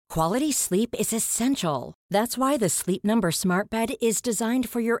Quality sleep is essential. That's why the Sleep Number Smart Bed is designed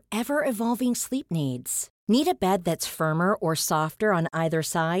for your ever-evolving sleep needs. Need a bed that's firmer or softer on either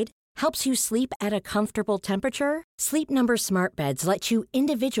side? Helps you sleep at a comfortable temperature? Sleep Number Smart Beds let you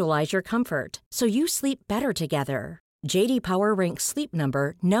individualize your comfort, so you sleep better together. J.D. Power ranks Sleep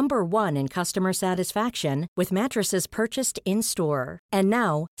Number number 1 in customer satisfaction with mattresses purchased in-store. And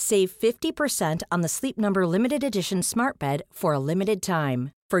now, save 50% on the Sleep Number Limited Edition Smart Bed for a limited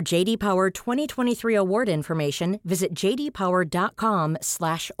time. For J.D. Power 2023 award information, visit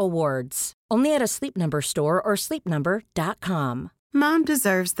jdpower.com/awards. Only at a Sleep Number store or sleepnumber.com. Mom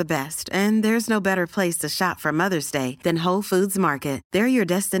deserves the best, and there's no better place to shop for Mother's Day than Whole Foods Market. They're your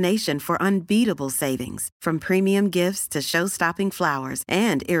destination for unbeatable savings, from premium gifts to show-stopping flowers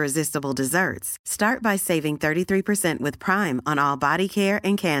and irresistible desserts. Start by saving 33% with Prime on all body care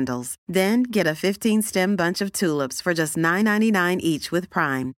and candles. Then get a 15-stem bunch of tulips for just $9.99 each with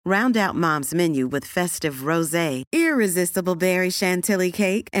Prime. Round out Mom's menu with festive rosé, irresistible berry chantilly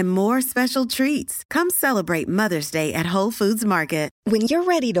cake, and more special treats. Come celebrate Mother's Day at Whole Foods Market. When you're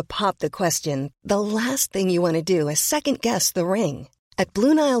ready to pop the question, the last thing you want to do is second-guess the ring. At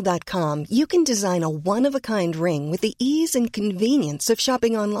BlueNile.com, you can design a one-of-a-kind ring with the ease and convenience of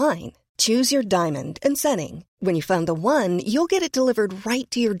shopping online. Choose your diamond and setting. When you find the one, you'll get it delivered right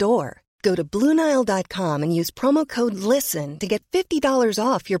to your door. Go to BlueNile.com and use promo code LISTEN to get $50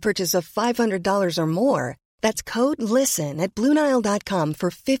 off your purchase of $500 or more. That's code LISTEN at BlueNile.com for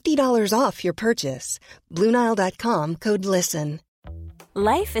 $50 off your purchase. BlueNile.com, code LISTEN.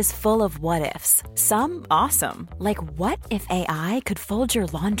 Life is full of what-ifs. Some awesome, like what if AI could fold your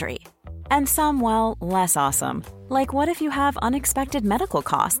laundry? And some, well, less awesome, like what if you have unexpected medical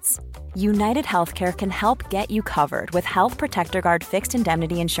costs? United Healthcare can help get you covered with Health Protector Guard fixed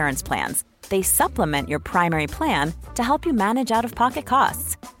indemnity insurance plans. They supplement your primary plan to help you manage out-of-pocket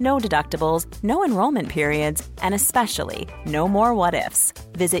costs. No deductibles, no enrollment periods, and especially no more what-ifs.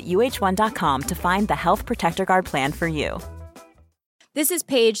 Visit uh1.com to find the Health Protector Guard plan for you. This is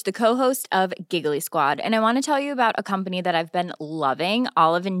Paige, the co-host of Giggly Squad, and I want to tell you about a company that I've been loving,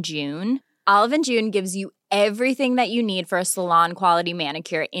 Olive & June. Olive & June gives you everything that you need for a salon-quality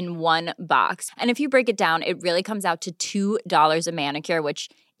manicure in one box. And if you break it down, it really comes out to $2 a manicure, which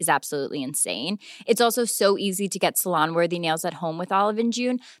is absolutely insane. It's also so easy to get salon-worthy nails at home with Olive &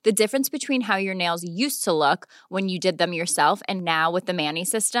 June. The difference between how your nails used to look when you did them yourself and now with the Mani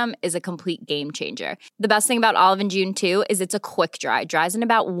system is a complete game changer. The best thing about Olive & June, too, is it's a quick dry. Dries in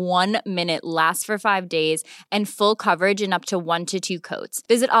about 1 minute, lasts for 5 days, and full coverage in up to 1 to 2 coats.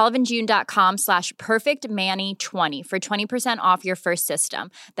 Visit oliveandjune.com/perfectmani20 for 20% off your first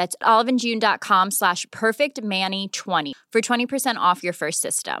system. That's oliveandjune.com/perfectmani20 for 20% off your first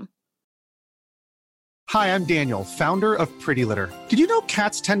system. Hi, I'm Daniel, founder of Pretty Litter. Did you know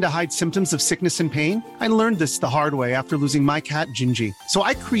cats tend to hide symptoms of sickness and pain? I learned this the hard way after losing my cat, Gingy. So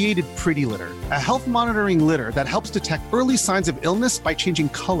I created Pretty Litter, a health monitoring litter that helps detect early signs of illness by changing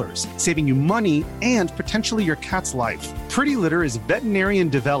colors, saving you money and potentially your cat's life. Pretty Litter is veterinarian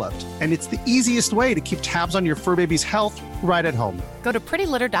developed, and it's the easiest way to keep tabs on your fur baby's health right at home. Go to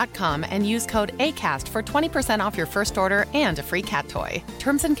prettylitter.com and use code ACAST for 20% off your first order and a free cat toy.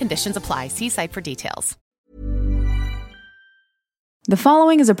 Terms and conditions apply. See site for details. The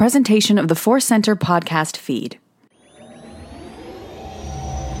following is a presentation of the Force Center podcast feed.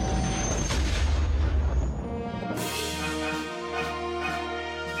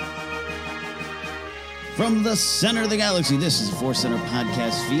 From the center of the galaxy, this is the Force Center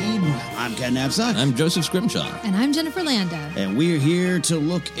podcast feed. I'm Ken Knapsack. I'm Joseph Scrimshaw. And I'm Jennifer Landa. And we're here to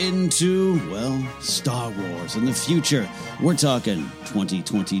look into, well, Star Wars in the future. We're talking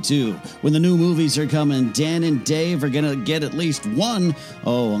 2022. When the new movies are coming, Dan and Dave are going to get at least one.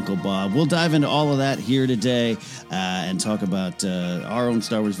 Oh, Uncle Bob. We'll dive into all of that here today and talk about our own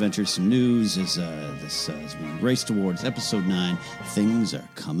Star Wars ventures, some news as we race towards Episode 9. Things are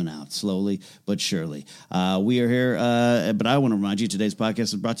coming out slowly but surely. We are here, but I want to remind you, today's podcast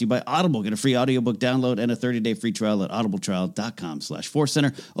is brought to you by Audible. Get a free audiobook download and a 30-day free trial at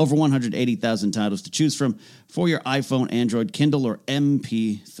audibletrial.com/forcecenter. Over 180,000 titles to choose from for your iPhone, Android, Kindle, or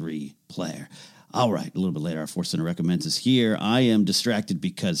MP3 player. All right, a little bit later, our Force Center recommends is here. I am distracted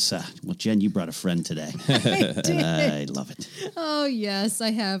because, well, Jen, you brought a friend today. I did. I love it. Oh, yes,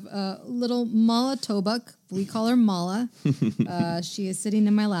 I have a little Mala Tobuk. We call her Mala. She is sitting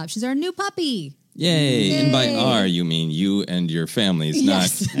in my lap. She's our new puppy. Yay. And by R, you mean you and your families,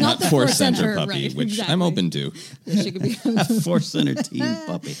 yes, not the Force Center puppy, right, which exactly. I'm open to. She could be Force Center team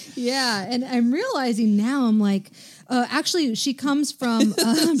puppy. Yeah, and I'm realizing now, I'm like, actually, she comes from...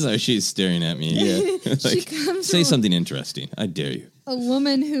 So she's staring at me. Yeah. Like, she comes say from, something interesting. I dare you. a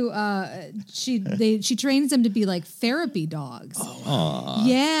woman who she trains them to be like therapy dogs. Oh,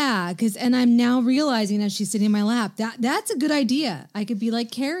 yeah, and I'm now realizing as she's sitting in my lap that's a good idea. I could be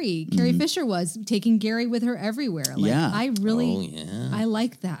like Carrie Fisher was, taking Gary with her everywhere. Like, I really, I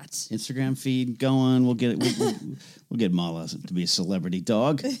like that. Instagram feed going. We'll get Mala to be a celebrity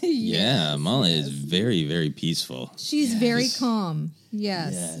dog. Yeah, Mala is very, very peaceful. She's very calm.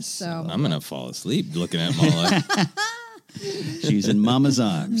 Yes. So I'm gonna fall asleep looking at Mala. She's in Mama's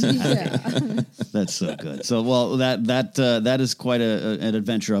arms. Yeah. That's so good. So, well, that is quite an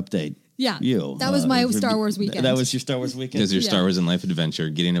adventure update. Yeah, that was my Star Wars weekend. That was your Star Wars weekend? Because your Star Wars and Life adventure,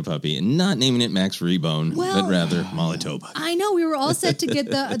 getting a puppy, and not naming it Max Rebone, but rather Malatoba. I know, we were all set to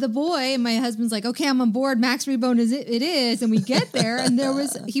get the boy, and my husband's like, okay, I'm on board, Max Rebone it is, and we get there, and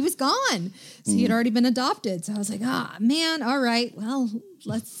he was gone. So he had already been adopted. So I was like, man, all right, well,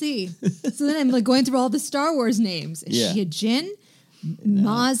 let's see. So then I'm like going through all the Star Wars names. Is she a Jinn?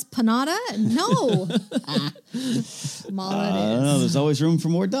 Maz Panada? No. Mala it is. No, there's always room for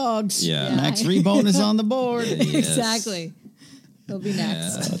more dogs. Yeah. Max Rebone is on the board. Exactly. He'll be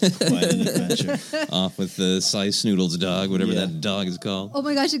next. That's quite an adventure. Off with the Cy Snoodles dog, whatever that dog is called. Oh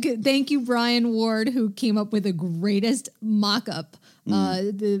my gosh. Thank you, Brian Ward, who came up with the greatest mock-up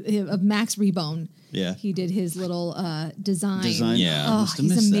of Max Rebone. Yeah. He did his little design. Yeah. Oh,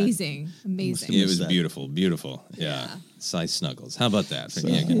 he's amazing. Amazing. It was beautiful. Beautiful. Yeah. Cy Snuggles. How about that?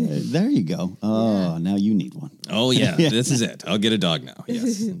 There you go. Oh, now you need one. Oh, yeah. This is it. I'll get a dog now.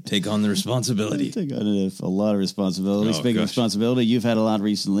 Yes. Take on the responsibility. Take on a lot of responsibility. Oh, Speaking of responsibility, you've had a lot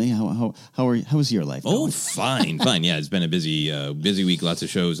recently. How was your life? Oh, fine. Yeah, it's been a busy week. Lots of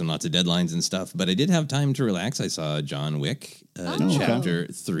shows and lots of deadlines and stuff. But I did have time to relax. I saw John Wick Chapter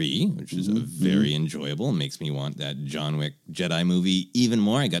 3, which is very enjoyable. It makes me want that John Wick Jedi movie even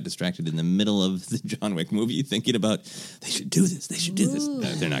more. I got distracted in the middle of the John Wick movie thinking about, they should do this.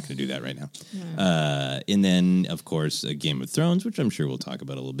 They're not going to do that right now. Yeah. And then, of course, Game of Thrones, which I'm sure we'll talk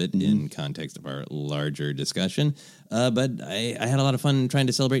about a little bit in context of our larger discussion. But I had a lot of fun trying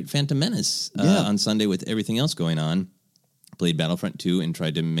to celebrate Phantom Menace on Sunday with everything else going on. Played Battlefront 2 and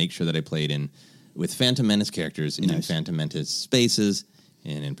tried to make sure that I played with Phantom Menace characters in Phantom Menace spaces.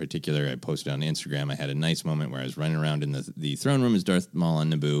 And in particular, I posted on Instagram, I had a nice moment where I was running around in the throne room as Darth Maul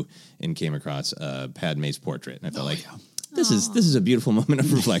on Naboo and came across Padme's portrait. And I felt this is a beautiful moment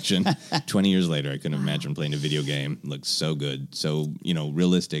of reflection. 20 years later, I couldn't imagine playing a video game. It looks so good. So,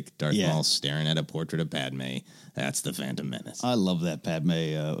 realistic. Darth Maul staring at a portrait of Padme. That's the Phantom Menace. I love that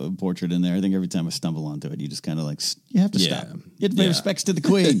Padme portrait in there. I think every time I stumble onto it, you just kind of you have to stop. You have to pay respects to the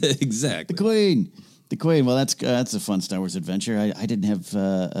Queen. Exactly. The Queen. Well, that's a fun Star Wars adventure. I didn't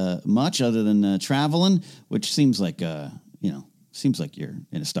have much other than traveling, which seems like you're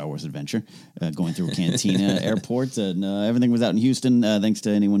in a Star Wars adventure, going through a Cantina airport. And everything was out in Houston. Thanks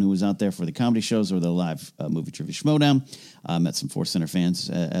to anyone who was out there for the comedy shows or the live movie trivia schmodown. Met some Force Center fans,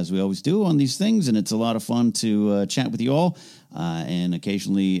 as we always do on these things. And it's a lot of fun to chat with you all and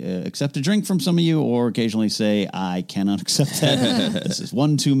occasionally accept a drink from some of you, or occasionally say, I cannot accept that. This is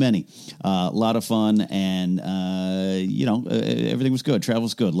one too many. A lot of fun. And, everything was good. Travel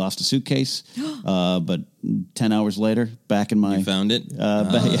was good. Lost a suitcase, but 10 hours later, back in my... You found it?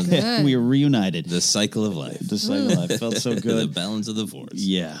 We were reunited. The cycle of life. Felt so good. The balance of the Force.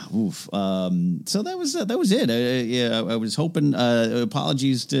 Yeah. Oof. So that was it. I was hoping,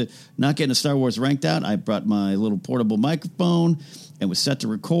 apologies to not getting a Star Wars ranked out. I brought my little portable microphone and was set to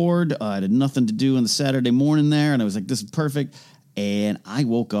record. I had nothing to do on the Saturday morning there, and I was like, this is perfect. And I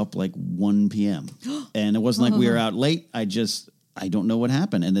woke up 1 p.m. And it wasn't like we were out late. I don't know what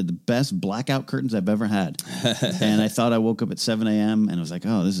happened. And they're the best blackout curtains I've ever had. And I thought I woke up at 7 a.m. and I was like,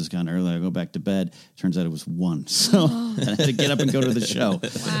 oh, this is kind of early. I go back to bed. Turns out it was 1. So I had to get up and go to the show.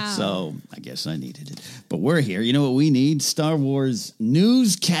 Wow. So I guess I needed it. But we're here. You know what we need? Star Wars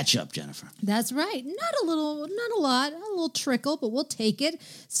news catch-up, Jennifer. That's right. Not a lot, a little trickle, but we'll take it.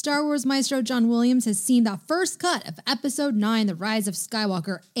 Star Wars maestro John Williams has seen the first cut of Episode 9, The Rise of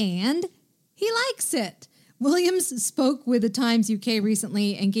Skywalker, and he likes it. Williams spoke with the Times UK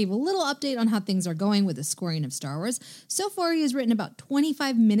recently and gave a little update on how things are going with the scoring of Star Wars. So far, he has written about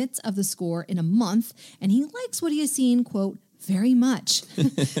 25 minutes of the score in a month, and he likes what he has seen, quote, very much.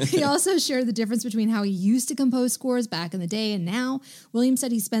 He also shared the difference between how he used to compose scores back in the day and now. Williams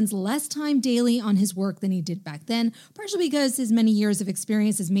said he spends less time daily on his work than he did back then, partially because his many years of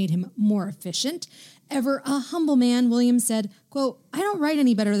experience has made him more efficient. Ever a humble man, Williams said, quote, I don't write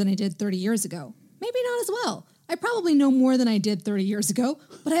any better than I did 30 years ago. Maybe not as well. I probably know more than I did 30 years ago,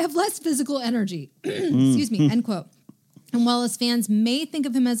 but I have less physical energy. Excuse me, end quote. And while his fans may think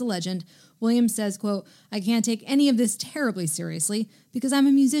of him as a legend, Williams says, quote, "I can't take any of this terribly seriously because I'm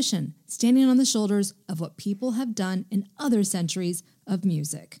a musician standing on the shoulders of what people have done in other centuries of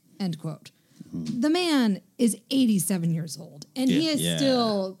music," end quote. The man is 87 years old, and he is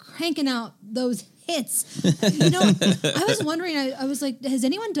still cranking out those hits. You know, I was wondering, I was like, has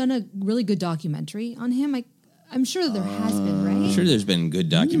anyone done a really good documentary on him? I'm sure that there has been, right? I'm sure there's been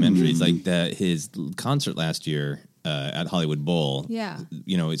good documentaries like that. His concert last year at Hollywood Bowl,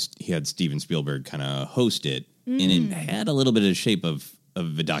 you know, he had Steven Spielberg kind of host it, and it had a little bit of the shape of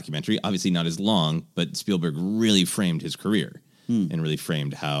a documentary. Obviously not as long, but Spielberg really framed his career. And really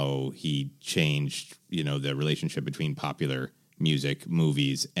framed how he changed, you know, the relationship between popular music,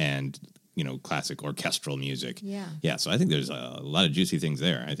 movies, and, you know, classic orchestral music. Yeah. So I think there's a lot of juicy things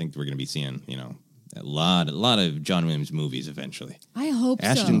there. I think we're going to be seeing, you know, a lot of John Williams movies eventually. I hope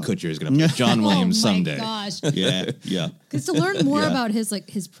Ashton Kutcher is going to play John Williams someday. Oh my gosh. Yeah. Because to learn more about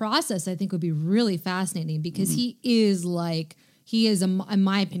his process, I think would be really fascinating because he is, in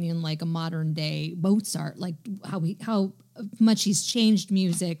my opinion, like a modern day Mozart, like how much he's changed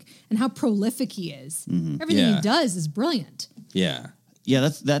music and how prolific he is. Everything he does is brilliant. Yeah,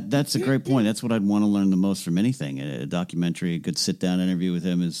 that's a great point. That's what I'd want to learn the most from anything. A documentary, a good sit-down interview with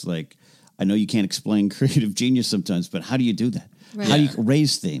him is like, I know you can't explain creative genius sometimes, but how do you do that? Right. How do you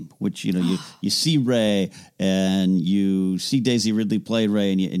Ray's theme, which, you know, you see Ray and you see Daisy Ridley play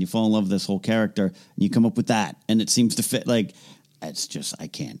Ray and you fall in love with this whole character and you come up with that and it seems to fit. Like, it's just, I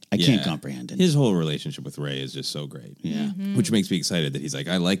can't comprehend it. His whole relationship with Ray is just so great. Yeah. Which makes me excited that he's like,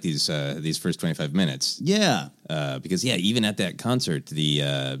 I like these first 25 minutes. Yeah. Because even at that concert,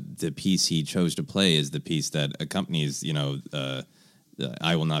 the piece he chose to play is the piece that accompanies, you know,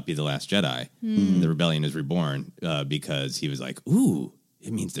 I Will Not Be the Last Jedi. The Rebellion is Reborn, because he was like, ooh,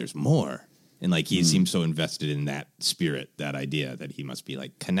 it means there's more. And like, he seems so invested in that spirit, that idea, that he must be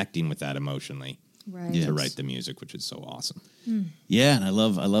like connecting with that emotionally. Right. To write the music, which is so awesome. Yeah, and I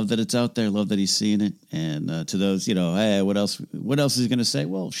love that it's out there. I love that he's seeing it. And to those, you know, hey, what else is he going to say?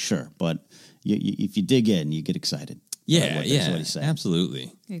 Well, sure, but if you dig in, you get excited. Yeah, what he's saying.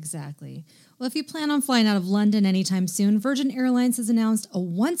 Absolutely. Exactly. Well, if you plan on flying out of London anytime soon, Virgin Airlines has announced a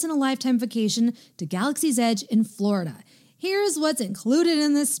once-in-a-lifetime vacation to Galaxy's Edge in Florida. Here's what's included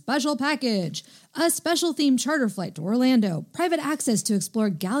in this special package. A special themed charter flight to Orlando, private access to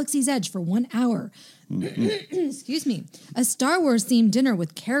explore Galaxy's Edge for 1 hour. Excuse me. A Star Wars themed dinner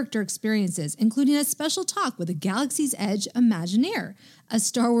with character experiences, including a special talk with a Galaxy's Edge Imagineer. A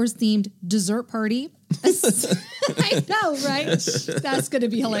Star Wars themed dessert party. I know, right? That's going to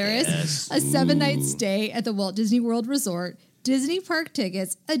be hilarious. Yes. A 7-night stay at the Walt Disney World Resort. Disney park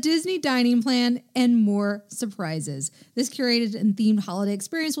tickets, a Disney dining plan, and more surprises. This curated and themed holiday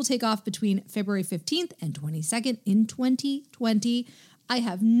experience will take off between February 15th and 22nd in 2020. I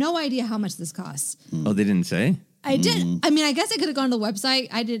have no idea how much this costs. Oh, they didn't say? I did. I mean, I guess I could have gone to the website.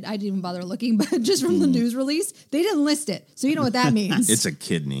 I didn't even bother looking, but just from the news release, they didn't list it. So you know what that means. It's a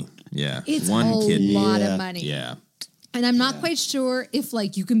kidney. Yeah. It's one a kidney. lot of money. Yeah. And I'm not quite sure if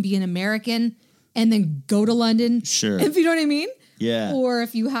like you can be an American and then go to London. Sure. If you know what I mean? Yeah. Or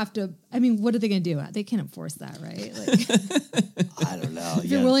if you have to, I mean, what are they going to do? They can't enforce that, right? Like, I don't know. If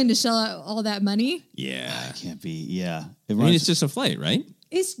you're willing to shell out all that money. Yeah. It can't be. Yeah. I mean, it's just a flight, right?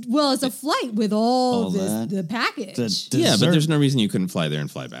 It's a flight with all the package. Yeah, but there's no reason you couldn't fly there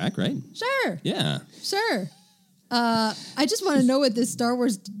and fly back, right? Sure. Yeah. Sure. I just want to know what this Star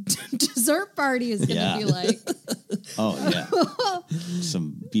Wars dessert party is going to be like. Oh, yeah.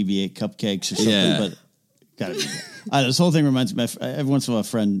 Some BB-8 cupcakes or something, but gotta be there. This whole thing reminds me, every once in a while a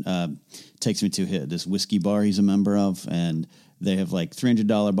friend takes me to this whiskey bar he's a member of, and they have like $300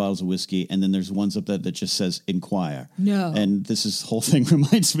 bottles of whiskey, and then there's ones up there that just says Inquire. No. And this whole thing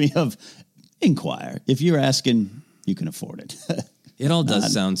reminds me of Inquire. If you're asking, you can afford it. It all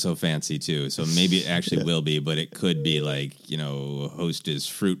does sound so fancy, too. So maybe it actually will be, but it could be like, you know, Hostess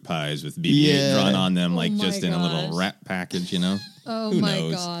fruit pies with BB-8 drawn on them, like just in a little wrap package, you know? Oh, Who my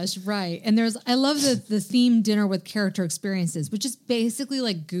knows? gosh, right. And I love the themed dinner with character experiences, which is basically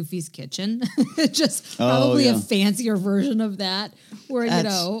like Goofy's Kitchen. Just probably a fancier version of that, where, you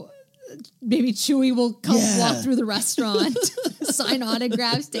know, maybe Chewie will walk through the restaurant, sign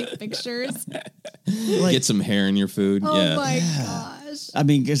autographs, take pictures. Get some hair in your food. Oh my gosh. I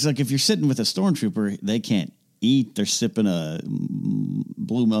mean, it's like if you're sitting with a stormtrooper, they can't eat. They're sipping a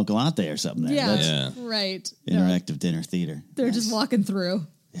blue milk latte or something there. Yeah, right. Interactive dinner theater. They're just walking through.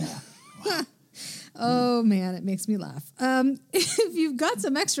 Yeah. Wow. Oh, man, it makes me laugh. If you've got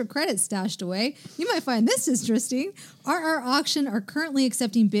some extra credits stashed away, you might find this interesting. RR Auction are currently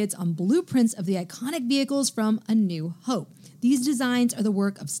accepting bids on blueprints of the iconic vehicles from A New Hope. These designs are the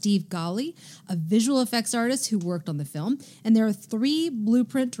work of Steve Gowley, a visual effects artist who worked on the film. And there are 3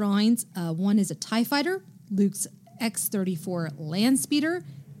 blueprint drawings. One is a TIE Fighter, Luke's X-34 Landspeeder,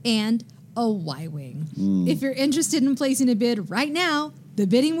 and a Y-Wing. If you're interested in placing a bid right now, the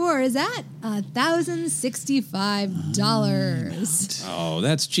bidding war is at $1,065. Oh,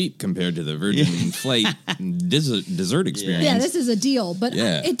 that's cheap compared to the Virgin Flight dessert experience. Yeah, this is a deal. But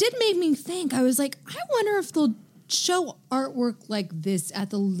it did make me think. I was like, I wonder if they'll show artwork like this at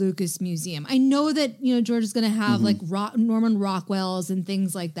the Lucas Museum. I know that, George is going to have like Norman Rockwell's and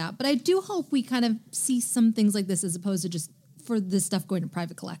things like that. But I do hope we kind of see some things like this as opposed to just for this stuff going to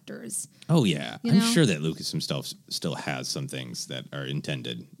private collectors. Oh, yeah. I'm sure that Lucas himself still has some things that are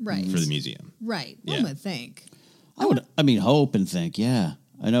intended for the museum. Right. One would think. Hope and think, yeah.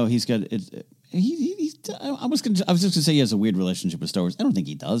 I know he's got it. I was just going to say he has a weird relationship with Star Wars. I don't think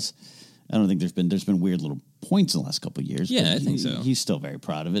he does. I don't think there's been weird little points in the last couple of years. Yeah, I think so. He's still very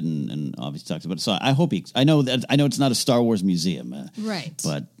proud of it and obviously talks about it. So I hope I know it's not a Star Wars museum. Right.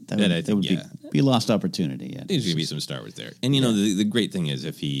 But that would be a lost opportunity. Yeah. There's going to be some Star Wars there. And, the great thing is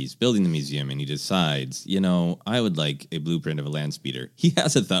if he's building the museum and he decides, I would like a blueprint of a land speeder, he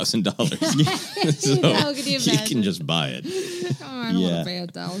has $1,000. So How can you imagine? He can just buy it. I don't want to pay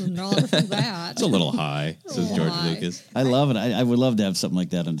 $1,000 for that. It's a little high, says George Lucas. I love it. I would love to have something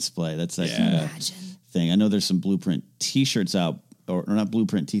like that on display. That's that kind of thing. I know there's some blueprint T-shirts out, or not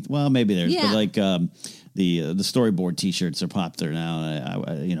blueprint teeth. Well, maybe there's, but like the storyboard T-shirts are popular now.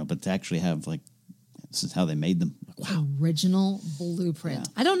 But to actually have like this is how they made them. Wow, original blueprint.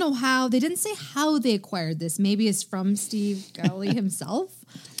 Yeah. I don't know how they didn't say how they acquired this. Maybe it's from Steve Gowley himself.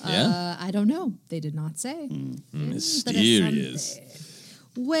 I don't know. They did not say. Mysterious.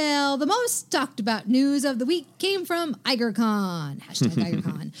 Well, the most talked about news of the week came from IgerCon.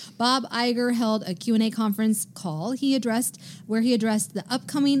 #IgerCon. Bob Iger held a Q&A conference call where he addressed the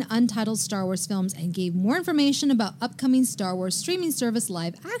upcoming untitled Star Wars films and gave more information about upcoming Star Wars streaming service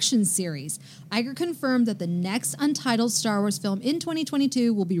live action series. Iger confirmed that the next untitled Star Wars film in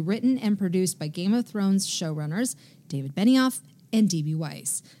 2022 will be written and produced by Game of Thrones showrunners David Benioff and D.B.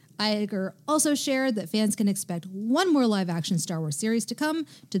 Weiss. Iger also shared that fans can expect one more live-action Star Wars series to come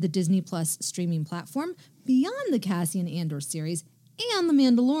to the Disney Plus streaming platform beyond the Cassian Andor series and The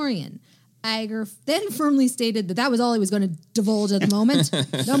Mandalorian. Iger then firmly stated that was all he was going to divulge at the moment.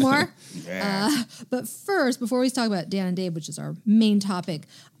 No more. But first, before we talk about Dan and Dave, which is our main topic,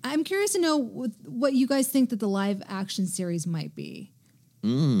 I'm curious to know what you guys think that the live-action series might be.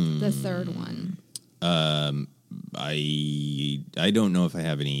 The third one. I don't know if I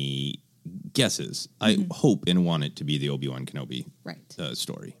have any guesses. I hope and want it to be the Obi-Wan Kenobi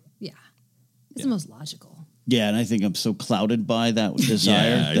story. Yeah. It's the most logical. Yeah, and I think I'm so clouded by that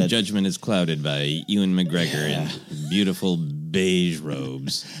desire. Our judgment is clouded by Ewan McGregor in beautiful beige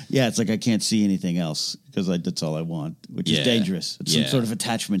robes. Yeah, it's like I can't see anything else because that's all I want, which is dangerous. It's some sort of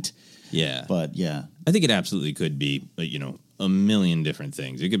attachment. Yeah. But yeah. I think it absolutely could be, a million different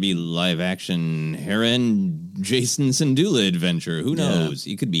things. It could be live action Hera and Jason Syndulla adventure. Who knows?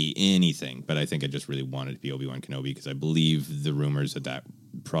 It could be anything. But I think I just really wanted it to be Obi-Wan Kenobi because I believe the rumors that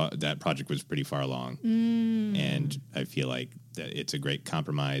project was pretty far along. And I feel like that it's a great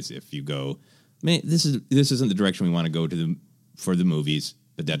compromise if you go, man, this isn't the direction we want to go for the movies,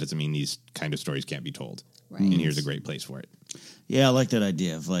 but that doesn't mean these kind of stories can't be told. Right. And here's a great place for it. Yeah, I like that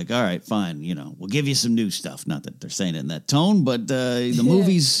idea of like, all right, fine, we'll give you some new stuff. Not that they're saying it in that tone, but the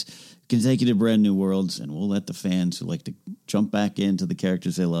movies can take you to brand new worlds, and we'll let the fans who like to jump back into the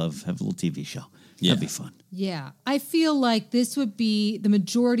characters they love have a little TV show. Yeah. That'd be fun. Yeah, I feel like this would be, the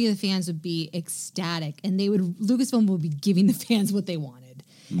majority of the fans would be ecstatic, and Lucasfilm would be giving the fans what they wanted.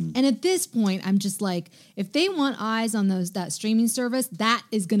 And at this point, I'm just like, if they want eyes on that streaming service, that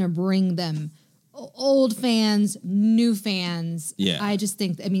is going to bring them old fans, new fans. Yeah. I just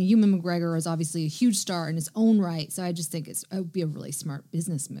think, Ewan McGregor is obviously a huge star in his own right, so I just think it would be a really smart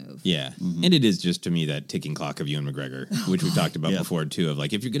business move. Yeah. And it is just, to me, that ticking clock of Ewan McGregor, which we've talked about before, too, of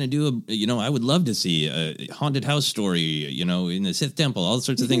like, if you're going to do I would love to see a haunted house story, in the Sith Temple, all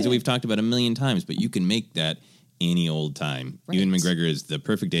sorts of things that we've talked about a million times, but you can make that any old time. Right. Ewan McGregor is the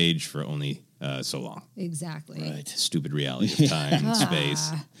perfect age for only so long. Exactly. Right. Stupid reality of time and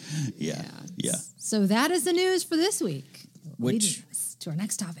space. Yeah. So that is the news for this week. Which to our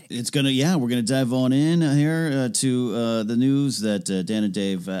next topic. We're gonna dive on in here to the news that Dan and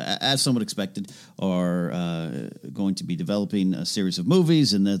Dave, as somewhat expected, are going to be developing a series of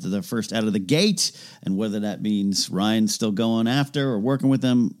movies, and they're first out of the gate. And whether that means Ryan's still going after or working with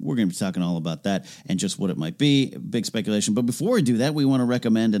them, we're going to be talking all about that and just what it might be. Big speculation. But before we do that, we want to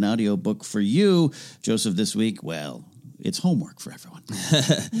recommend an audiobook for you, Joseph, this week. Well, it's homework for everyone.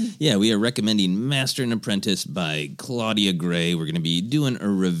 Yeah, we are recommending Master and Apprentice by Claudia Gray. We're going to be doing a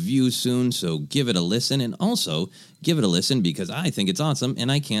review soon, so give it a listen. And also, give it a listen because I think it's awesome,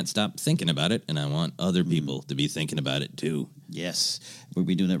 and I can't stop thinking about it, and I want other people to be thinking about it, too. Yes, we'll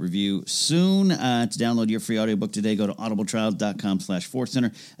be doing that review soon. To download your free audiobook today, go to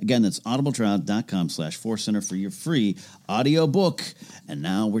audibletrial.com/forcecenter. Again, that's audibletrial.com/forcecenter for your free audiobook. And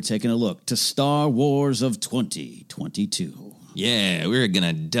now we're taking a look to Star Wars of 2022. Yeah, we're going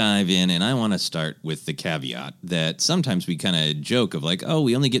to dive in, and I want to start with the caveat that sometimes we kind of joke of like, oh,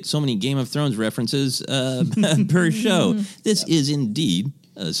 we only get so many Game of Thrones references per show. This is indeed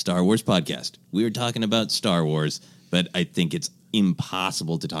a Star Wars podcast. We're talking about Star Wars, but I think it's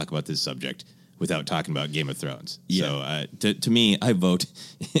impossible to talk about this subject without talking about Game of Thrones. Yeah. So to me, I vote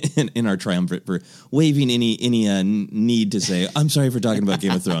in our triumvirate for waiving any need to say, I'm sorry for talking about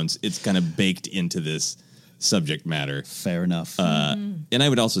Game of Thrones. It's kind of baked into this subject matter. Fair enough. And I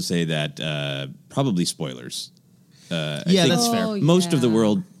would also say that probably spoilers. That's fair. Most of the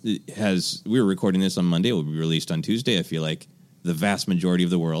world has, we're recording this on Monday, it will be released on Tuesday. I feel like the vast majority of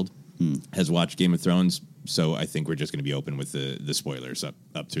the world has watched Game of Thrones, so I think we're just going to be open with the spoilers up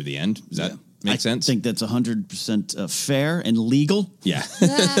through the end. Does that make sense? I think that's 100% fair and legal. Yeah.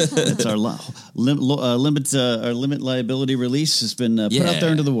 That's our limit liability release has been put out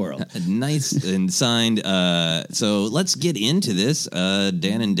there into the world. Nice and signed. So let's get into this.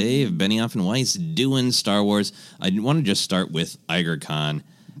 Dan and Dave, Benioff and Weiss doing Star Wars. I want to just start with Iger Khan.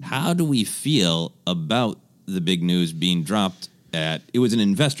 How do we feel about the big news being dropped it was an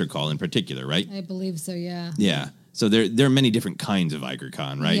investor call in particular, right? I believe so, yeah. Yeah. So there are many different kinds of Iger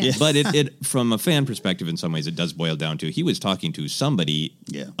Khan, right? Yes. But it from a fan perspective, in some ways, it does boil down to he was talking to somebody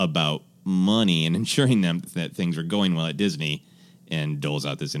about money and ensuring them that things are going well at Disney, and doles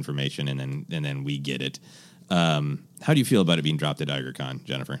out this information, and then we get it. How do you feel about it being dropped at Iger Khan,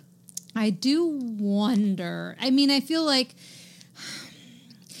 Jennifer? I do wonder. I mean, I feel like,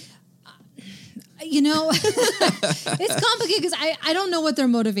 it's complicated because I don't know what their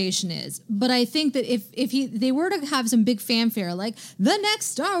motivation is, but I think that if they were to have some big fanfare, like the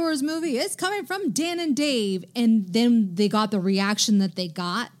next Star Wars movie is coming from Dan and Dave, and then they got the reaction that they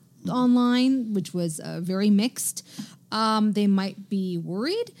got online, which was very mixed, they might be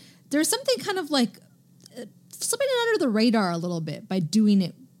worried. There's something kind of like slipping under the radar a little bit by doing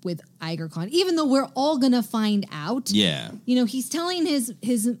it with Iger Khan, even though we're all going to find out. Yeah. He's telling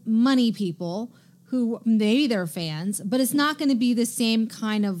his money people who maybe they're fans, but it's not going to be the same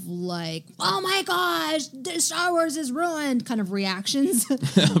kind of like, oh my gosh, Star Wars is ruined kind of reactions.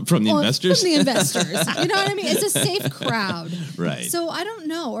 From the investors? From the investors. You know what I mean? It's a safe crowd. Right. So I don't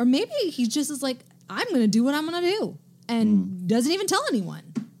know. Or maybe he just is like, I'm going to do what I'm going to do, and doesn't even tell anyone.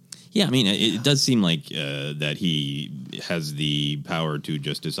 Yeah, I mean, it does seem like that he has the power to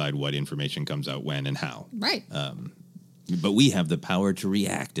just decide what information comes out when and how. Right. But we have the power to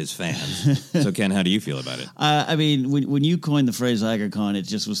react as fans. So, Ken, how do you feel about it? I mean, when you coined the phrase Iger Khan, it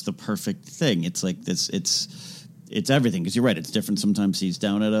just was the perfect thing. It's like this. It's everything, because you're right. It's different. Sometimes he's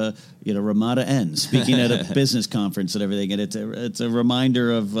down at a Ramada Inn speaking at a business conference and everything, and it's a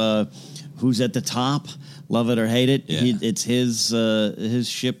reminder of who's at the top. Love it or hate it, it's his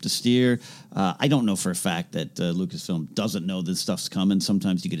ship to steer. I don't know for a fact that Lucasfilm doesn't know this stuff's coming.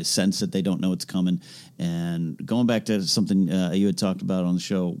 Sometimes you get a sense that they don't know it's coming. And going back to something you had talked about on the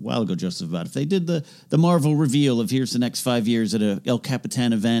show a while ago, Joseph, about if they did the Marvel reveal of here's the next 5 years at a El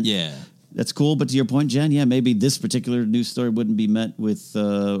Capitan event. Yeah. That's cool, but to your point, Jen, maybe this particular news story wouldn't be met with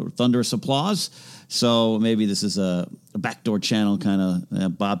thunderous applause. So maybe this is a backdoor channel kind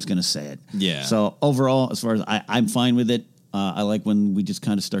of, Bob's going to say it. Yeah. So overall, as far as I'm fine with it. I like when we just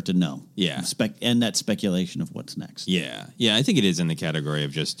kind of start to know. Yeah. And that speculation of what's next. Yeah. Yeah, I think it is in the category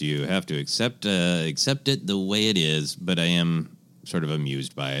of just you have to accept it the way it is, but I am sort of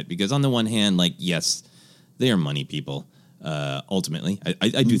amused by it because on the one hand, like, yes, they are money people. Ultimately,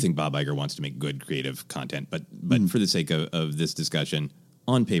 I do think Bob Iger wants to make good creative content, but for the sake of this discussion,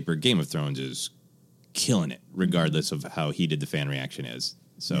 on paper, Game of Thrones is killing it, regardless of how heated the fan reaction is.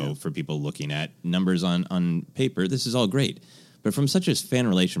 So for people looking at numbers on paper, this is all great. But from such a fan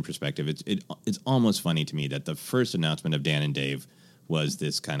relation perspective, it's almost funny to me that the first announcement of Dan and Dave was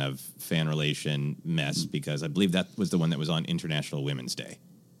this kind of fan relation mess because I believe that was the one that was on International Women's Day.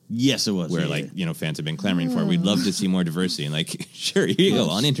 Yes, it was. Where, fans have been clamoring for it. We'd love to see more diversity. And, sure, here you go.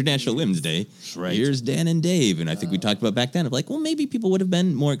 On International Women's Day, here's Dan and Dave. And I think we talked about back then of maybe people would have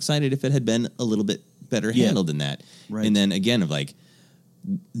been more excited if it had been a little bit better handled than that. Right. And then, again, of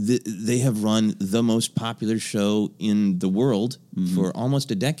they have run the most popular show in the world for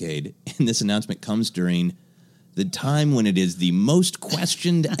almost a decade. And this announcement comes during the time when it is the most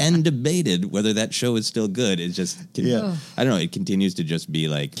questioned and debated whether that show is still good. It's just, I don't know, it continues to just be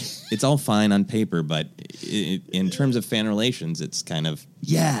it's all fine on paper, but in terms of fan relations, it's kind of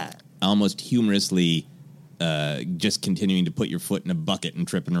almost humorously just continuing to put your foot in a bucket and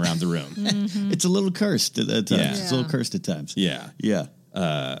tripping around the room. It's a little cursed at times. Yeah. It's a little cursed at times. Yeah. Yeah.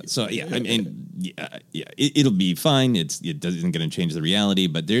 It'll be fine. It isn't going to change the reality,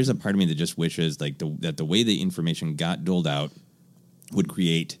 but there's a part of me that just wishes that the way the information got doled out would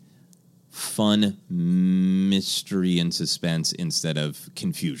create fun mystery and suspense instead of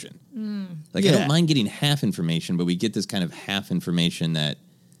confusion. I don't mind getting half information, but we get this kind of half information that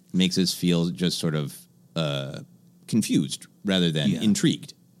makes us feel just sort of confused rather than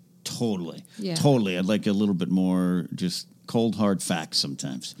intrigued. Totally. I'd like a little bit more just cold, hard facts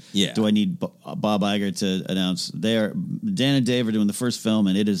sometimes. Yeah. Do I need Bob Iger to announce Dan and Dave are doing the first film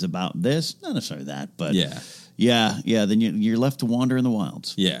and it is about this? Not necessarily that, but then you're left to wander in the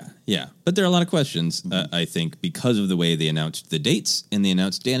wilds. Yeah. But there are a lot of questions, I think, because of the way they announced the dates and they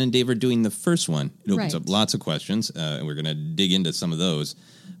announced Dan and Dave are doing the first one. It opens up lots of questions, and we're going to dig into some of those.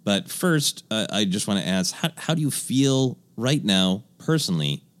 But first, I just want to ask, how do you feel right now,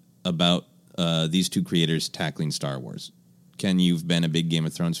 personally, about these two creators tackling Star Wars? Ken, you've been a big Game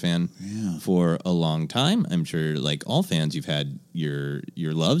of Thrones fan for a long time. I'm sure, like all fans, you've had your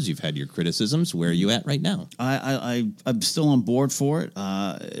loves, you've had your criticisms. Where are you at right now? I'm still on board for it.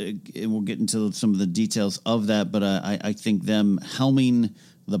 We'll get into some of the details of that, but I think them helming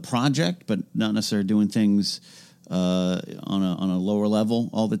the project, but not necessarily doing things on a lower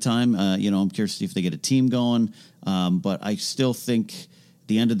level all the time. I'm curious to see if they get a team going, but I still think at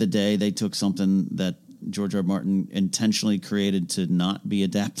the end of the day, they took something that George R. Martin intentionally created to not be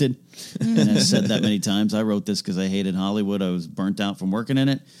adapted. And I've said that many times. I wrote this because I hated Hollywood. I was burnt out from working in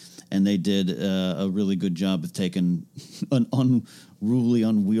it. And they did a really good job of taking an unruly,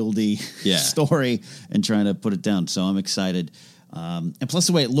 unwieldy story and trying to put it down. So I'm excited. And plus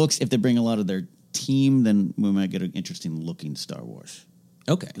the way it looks, if they bring a lot of their team, then we might get an interesting looking Star Wars.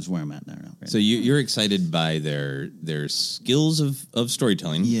 Okay. Is where I'm at now. Right? So you're excited by their skills of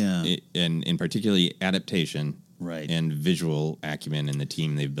storytelling. Yeah. And in particularly adaptation. Right. And visual acumen and the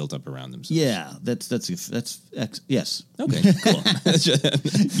team they've built up around themselves. Yeah. That's yes. Okay, cool.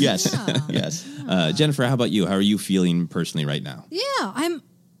 Yes. Yes. Jennifer, how about you? How are you feeling personally right now? Yeah,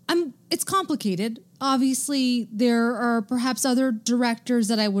 it's complicated. Obviously, there are perhaps other directors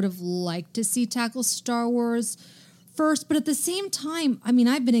that I would have liked to see tackle Star Wars first, but at the same time, I mean,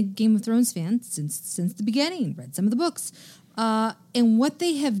 I've been a Game of Thrones fan since the beginning, read some of the books, and what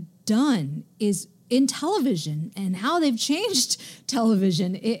they have done is in television and how they've changed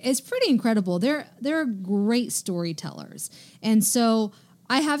television is pretty incredible. They're great storytellers, and so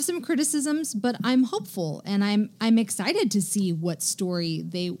I have some criticisms, but I'm hopeful and I'm excited to see what story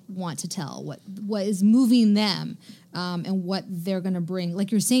they want to tell, what is moving them, and what they're going to bring.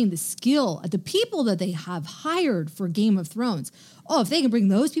 Like you're saying, the skill, the people that they have hired for Game of Thrones. Oh, if they can bring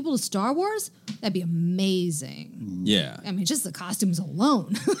those people to Star Wars, that'd be amazing. Yeah. I mean, just the costumes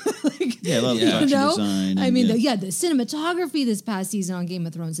alone. A lot of production design. I mean, the cinematography this past season on Game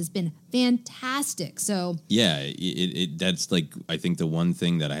of Thrones has been fantastic. So yeah, that's like, I think the one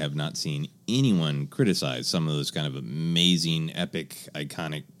thing that I have not seen anyone criticize, some of those kind of amazing, epic,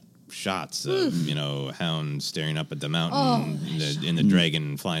 iconic shots of, Hound staring up at the mountain in the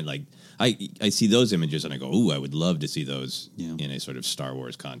dragon flying. Like, I see those images and I go, ooh, I would love to see those in a sort of Star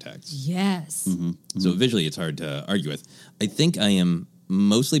Wars context. Yes. Mm-hmm. So visually, it's hard to argue with. I think I am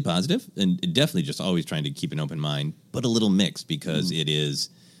mostly positive and definitely just always trying to keep an open mind, but a little mixed because it is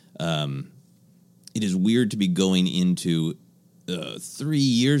weird to be going into 3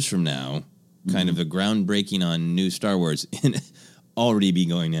 years from now, kind of a groundbreaking on new Star Wars and already be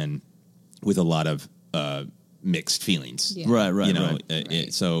going in with a lot of mixed feelings. Yeah.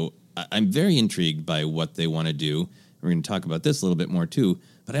 Right. So I'm very intrigued by what they want to do. We're going to talk about this a little bit more too,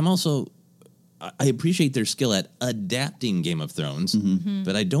 but I appreciate their skill at adapting Game of Thrones,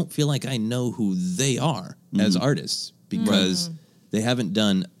 but I don't feel like I know who they are as artists because they haven't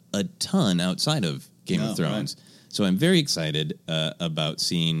done a ton outside of Game of Thrones. Right. So I'm very excited about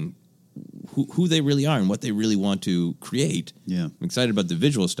seeing who they really are and what they really want to create. Yeah. I'm excited about the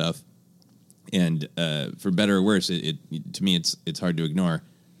visual stuff, and for better or worse, it to me it's hard to ignore.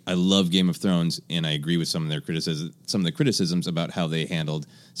 I love Game of Thrones, and I agree with some of the criticisms about how they handled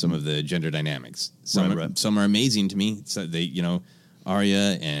some of the gender dynamics. Some are amazing to me. So they,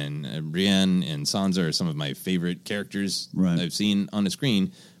 Arya and Brienne and Sansa are some of my favorite characters I've seen on the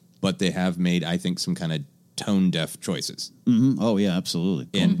screen, but they have made, I think, some kind of tone-deaf choices. Mm-hmm. Oh, yeah, absolutely.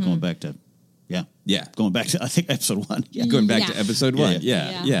 Going back to, going back to, I think, episode 1. Yeah. Going back to episode 1.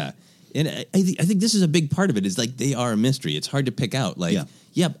 Yeah. And I think this is a big part of it, is like they are a mystery. It's hard to pick out. Like,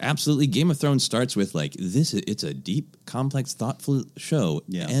 absolutely. Game of Thrones starts with like it's a deep, complex, thoughtful show,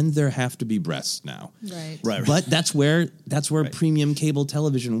 and there have to be breasts now. Right. But that's where premium cable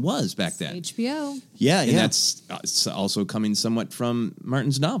television was back then. HBO. Yeah, and that's also coming somewhat from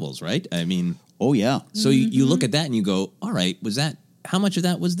Martin's novels, right? I mean, oh yeah. So you look at that and you go, all right, how much of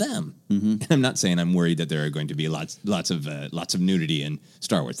that was them? Mm-hmm. And I'm not saying I'm worried that there are going to be lots of nudity in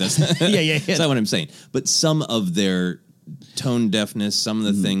Star Wars. That's that's not what I'm saying. But some of their tone deafness, some of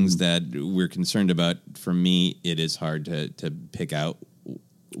the things that we're concerned about, for me, it is hard to pick out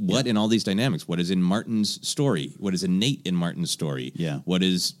what in all these dynamics. What is in Martin's story? What is innate in Martin's story? Yeah. What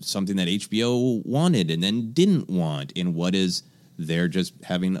is something that HBO wanted and then didn't want? And what is they're just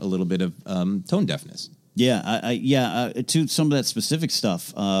having a little bit of tone deafness? Yeah, to some of that specific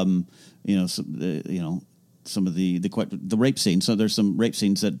stuff, some of the rape scenes. So there's some rape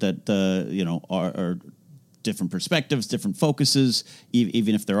scenes that are different perspectives, different focuses,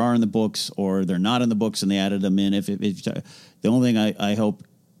 even if there are in the books or they're not in the books and they added them in. If the only thing I hope,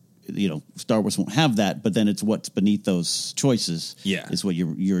 Star Wars won't have that, but then it's what's beneath those choices. Is what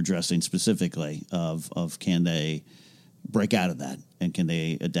you're addressing specifically of can they break out of that, and can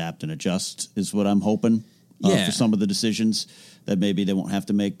they adapt and adjust, is what I'm hoping for some of the decisions that maybe they won't have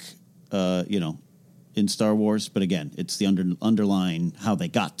to make, in Star Wars. But again, it's the underlying how they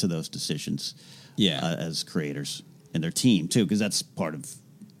got to those decisions as creators and their team too, because that's part of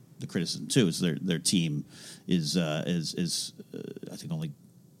the criticism too, is their team is I think only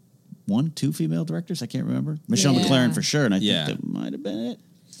 1-2 female directors. I can't remember. Michelle McLaren for sure, and I think that might have been it.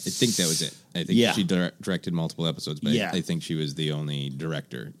 I think that was it. I think she directed multiple episodes, but I think she was the only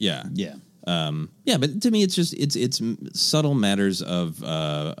director. Yeah. But to me, it's just it's subtle matters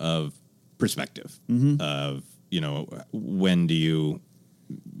of perspective. Mm-hmm. Of when do you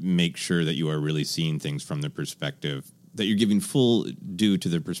make sure that you are really seeing things from the perspective that you're giving full due to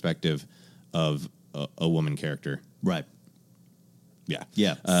the perspective of a woman character, right?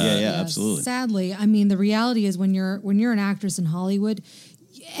 Yeah, absolutely. Sadly, I mean, the reality is when you're an actress in Hollywood,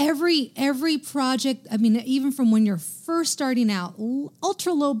 every project, I mean, even from when you're first starting out,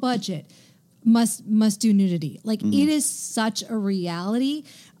 ultra low budget, must do nudity. Like, it is such a reality.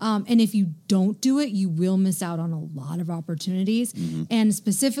 And if you don't do it, you will miss out on a lot of opportunities. And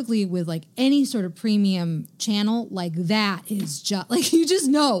specifically with like any sort of premium channel, like that is just like, you just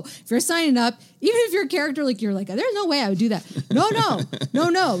know if you're signing up, even if your character, like you're like, there's no way I would do that.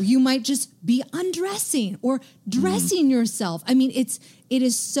 No. You might just be undressing or dressing yourself. I mean, it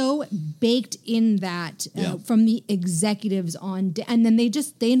is so baked in that from the executives on, and then they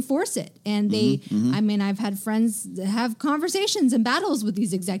enforce it. And I mean, I've had friends that have conversations and battles with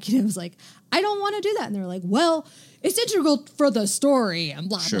these executives, like, I don't want to do that. And they're like, well, it's integral for the story and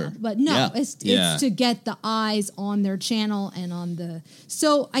blah, blah. But no, it's to get the eyes on their channel and on the,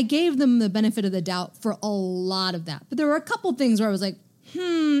 so I gave them the benefit of the doubt for a lot of that. But there were a couple things where I was like,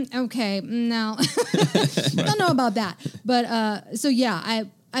 okay, no, don't know about that. But, so yeah,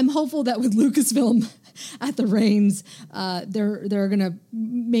 I'm hopeful that with Lucasfilm at the reins, they're going to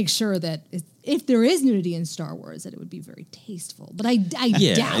make sure that if there is nudity in Star Wars, that it would be very tasteful. But I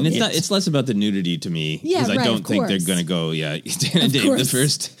doubt and it's less about the nudity to me, because I don't think they're going to go, Dan and Dave, the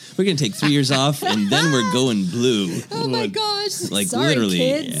first, we're going to take 3 years off, and then we're going blue. Oh my gosh. Like, sorry, literally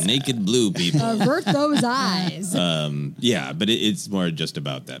kids. naked blue people. Avert those eyes. But it's more just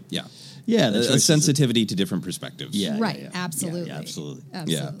about that. Yeah, a sensitivity to different perspectives. Absolutely.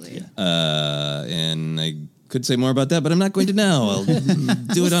 Absolutely. And I could say more about that, but I'm not going to now. I'll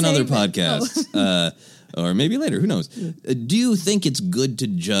do it on other podcasts. Or maybe later, who knows? Do you think it's good to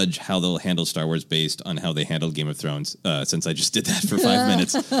judge how they'll handle Star Wars based on how they handled Game of Thrones? Since I just did that for 5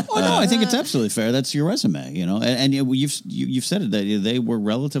 minutes. No, I think it's absolutely fair. That's your resume, and you've said it, that they were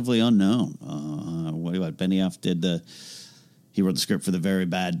relatively unknown. What Benioff did he wrote the script for the very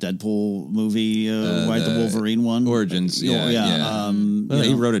bad Deadpool movie, the Wolverine one. Origins, he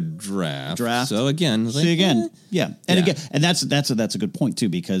wrote a draft. So again, and again, and that's a good point too,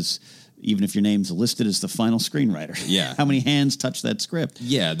 because even if your name's listed as the final screenwriter. Yeah. How many hands touch that script?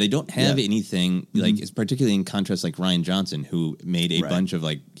 Yeah, they don't have anything, like, it's particularly in contrast, like Rian Johnson, who made a bunch of,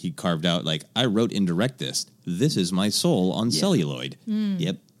 like, he carved out, like, I wrote and direct this. This is my soul on celluloid.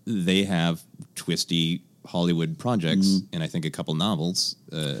 Yep. They have twisty Hollywood projects, and I think a couple novels,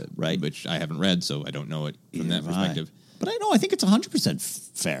 which I haven't read, so I don't know it from that perspective. But I think it's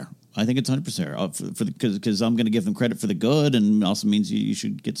 100% fair. I think it's 100% fair because I'm going to give them credit for the good, and also means you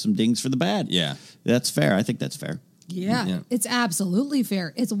should get some dings for the bad. Yeah, that's fair. I think that's fair. Yeah, it's absolutely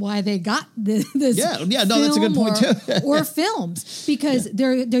fair. It's why they got this. Yeah, no, that's a good point too. Or films, because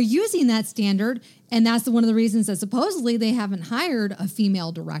they're using that standard. And that's one of the reasons that supposedly they haven't hired a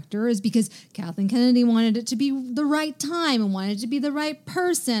female director, is because Kathleen Kennedy wanted it to be the right time and wanted it to be the right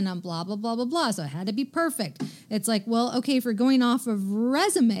person and blah, blah, blah, blah, blah. So it had to be perfect. It's like, well, okay, if we're going off of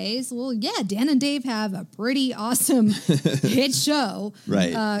resumes, well, yeah, Dan and Dave have a pretty awesome hit show.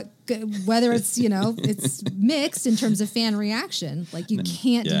 Right. Whether it's, it's mixed in terms of fan reaction. Like, you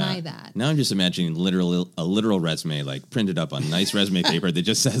can't deny that. Now I'm just imagining a literal resume, like printed up on nice resume paper that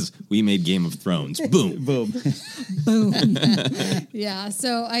just says, we made Game of Thrones. Boom. Boom. Boom. Yeah,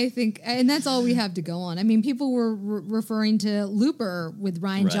 so I think, and that's all we have to go on. I mean, people were referring to Looper with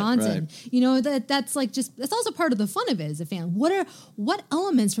Rian Johnson. Right. That's like that's also part of the fun of it as a fan. What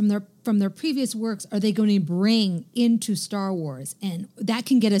elements from their previous works are they going to bring into Star Wars? And that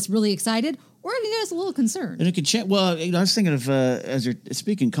can get us really excited, or it can get us a little concerned. And it could change. Well, I was thinking of, as you're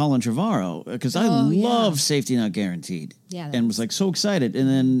speaking, Colin Trevorrow, because I love Safety Not Guaranteed. Yeah. And was like so excited. And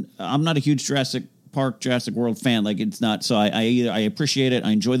then I'm not a huge Jurassic World fan. Like, it's not, so I appreciate it.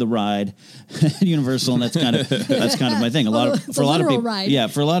 I enjoy the ride at Universal, and that's kind of my thing. For a lot of people, ride. Yeah,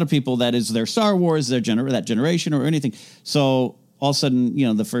 for a lot of people, that is their Star Wars, that generation or anything. So all of a sudden,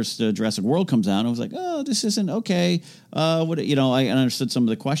 the first Jurassic World comes out, and I was like, oh, this isn't okay. I understood some of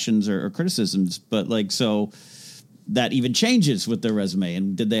the questions or criticisms, but so that even changes with their resume.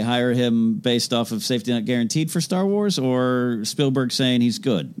 And did they hire him based off of Safety Not Guaranteed for Star Wars, or Spielberg saying he's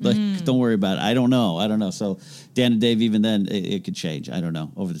good? Like, don't worry about it. I don't know. So Dan and Dave, even then, it could change. I don't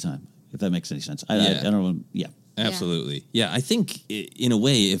know over the time, if that makes any sense. I don't know. Yeah. Absolutely. Yeah, I think in a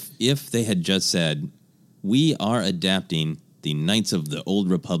way, if they had just said, we are adapting the Knights of the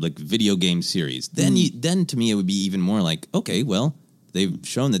Old Republic video game series, then to me it would be even more like, okay, well, they've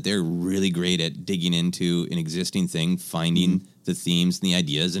shown that they're really great at digging into an existing thing, finding the themes and the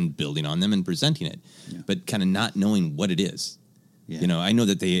ideas and building on them and presenting it, but kind of not knowing what it is. Yeah. I know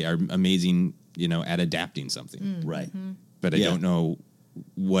that they are amazing, at adapting something. Right. But I don't know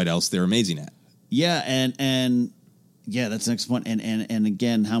what else they're amazing at. Yeah, and that's the next point. And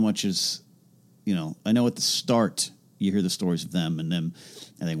again, how much is, I know at the start you hear the stories of them, and them,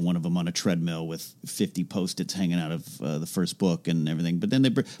 I think one of them on a treadmill with 50 Post-its hanging out of the first book and everything. But then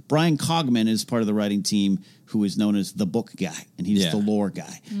Brian Cogman is part of the writing team, who is known as the book guy, and he's the lore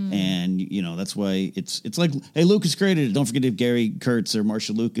guy. And, that's why it's like, hey, Lucas created it. Don't forget to give Gary Kurtz or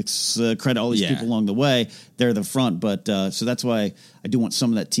Marshall Lucas credit, all these people along the way. They're the front. But so that's why I do want some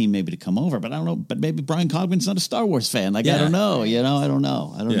of that team maybe to come over. But I don't know. But maybe Brian Cogman's not a Star Wars fan. Like, I don't know. I don't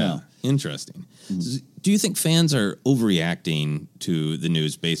know. Interesting. Do you think fans are overreacting to the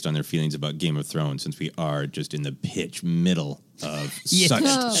news based on their feelings about Game of Thrones, since we are just in the pitch middle of such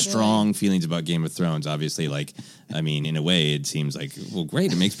strong feelings about Game of Thrones? Obviously, in a way, it seems like, well,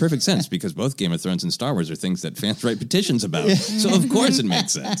 great, it makes perfect sense, because both Game of Thrones and Star Wars are things that fans write petitions about. So, of course, it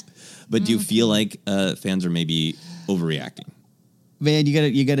makes sense. But do you feel like fans are maybe overreacting? Man,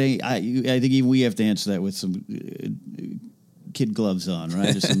 you gotta. I think even we have to answer that with some kid gloves on,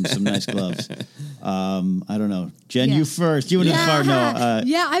 right? Or some nice gloves. I don't know. Jen, you first. You and Far. No.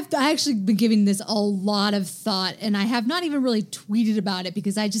 I've actually been giving this a lot of thought, and I have not even really tweeted about it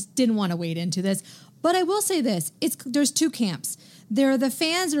because I just didn't want to wade into this. But I will say this: there's two camps. There are the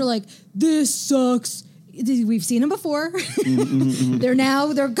fans that are like, "This sucks." We've seen them before.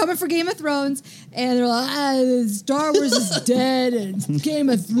 They're coming for Game of Thrones, and they're like, Star Wars is dead, and Game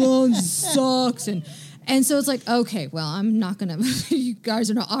of Thrones sucks, and so it's like, okay, well, I'm not gonna. You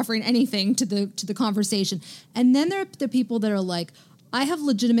guys are not offering anything to the conversation. And then there are the people that are like, I have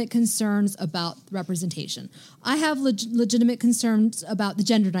legitimate concerns about representation. I have legitimate concerns about the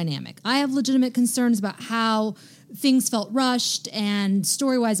gender dynamic. I have legitimate concerns about how things felt rushed and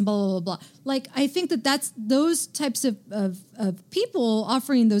story-wise and blah, blah, blah, blah. Like, I think that's those types of people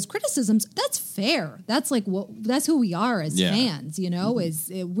offering those criticisms, that's fair. That's that's who we are as fans,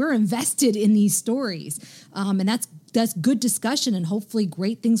 we're invested in these stories. And that's good discussion, and hopefully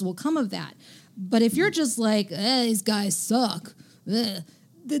great things will come of that. But if you're just like, these guys suck,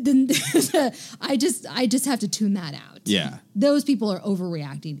 then I just have to tune that out. Yeah. Those people are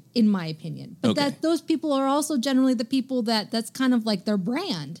overreacting, in my opinion. But those people are also generally the people that's kind of like their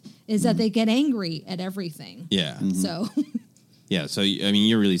brand, is that they get angry at everything. Yeah. Mm-hmm. So. Yeah. So, I mean,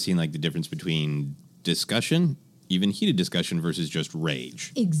 you're really seeing like the difference between discussion, even heated discussion, versus just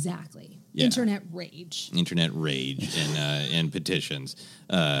rage. Exactly. Yeah. Internet rage and petitions.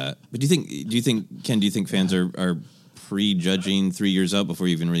 But do you think, Ken, fans are prejudging 3 years out before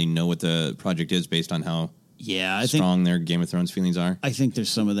you even really know what the project is based on how strong their Game of Thrones feelings are? I think there's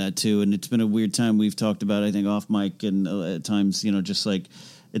some of that too, and it's been a weird time. We've talked about, I think, off mic, and at times, just like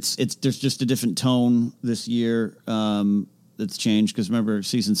it's there's just a different tone this year that's changed. Because remember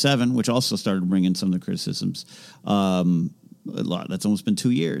season 7, which also started bringing some of the criticisms. A lot. That's almost been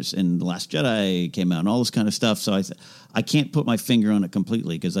 2 years, and The Last Jedi came out, and all this kind of stuff. So I can't put my finger on it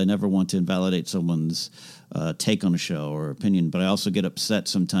completely because I never want to invalidate someone's take on a show or opinion. But I also get upset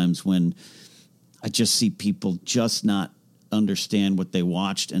sometimes when I just see people just not understand what they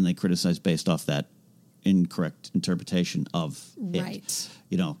watched, and they criticize based off that incorrect interpretation of it.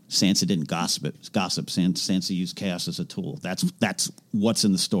 Sansa didn't gossip. It was gossip. Sansa used chaos as a tool. That's what's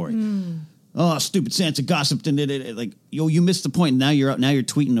in the story. Oh, stupid Sansa gossiped, and you missed the point. Now you're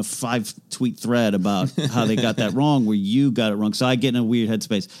tweeting a 5-tweet thread about how they got that wrong, where you got it wrong. So I get in a weird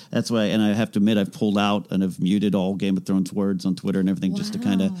headspace. That's why, and I have to admit, I've pulled out and I've muted all Game of Thrones words on Twitter and everything, just to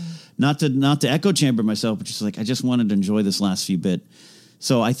kind of not to echo chamber myself, but just like I just wanted to enjoy this last few bit.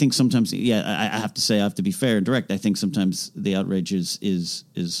 So I think sometimes, I have to say, I have to be fair and direct. I think sometimes the outrage is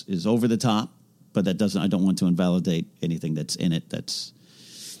over the top, but that doesn't. I don't want to invalidate anything that's in it. That's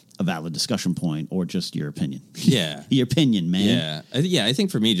a valid discussion point, or just your opinion. Yeah. Your opinion, man. Yeah. I think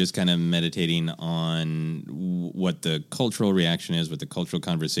for me, just kind of meditating on what the cultural reaction is, what the cultural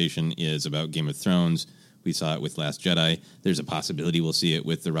conversation is about Game of Thrones. We saw it with Last Jedi. There's a possibility we'll see it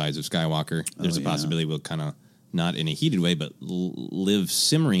with The Rise of Skywalker. There's a possibility we'll kind of, not in a heated way, but live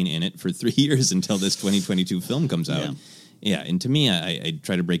simmering in it for 3 years until this 2022 film comes out. Yeah. And to me, I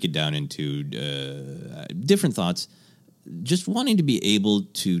try to break it down into different thoughts. Just wanting to be able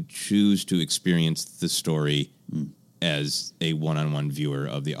to choose to experience the story as a one-on-one viewer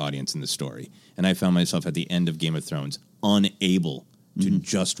of the audience in the story. And I found myself at the end of Game of Thrones unable to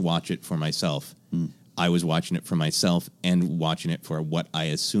just watch it for myself. I was watching it for myself and watching it for what I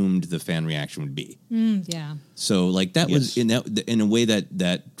assumed the fan reaction would be. Yeah. So like that was in a way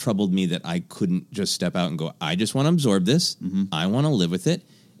that troubled me, that I couldn't just step out and go, I just want to absorb this. I want to live with it.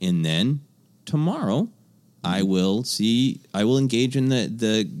 And then tomorrow I will engage in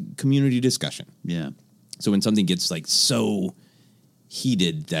the community discussion. Yeah. So when something gets like so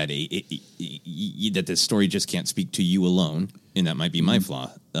heated that that the story just can't speak to you alone, and that might be my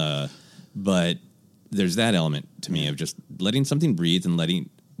flaw, but there's that element to me of just letting something breathe and letting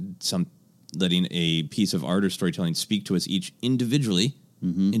a piece of art or storytelling speak to us each individually,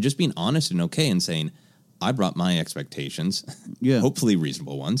 and just being honest and okay and saying, I brought my expectations, hopefully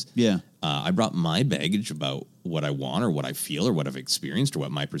reasonable ones. Yeah. I brought my baggage about what I want or what I feel or what I've experienced or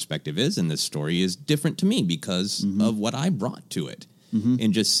what my perspective is, and this story is different to me because of what I brought to it.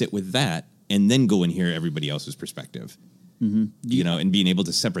 And just sit with that and then go and hear everybody else's perspective. And being able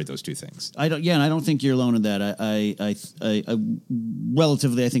to separate those two things. And I don't think you're alone in that. I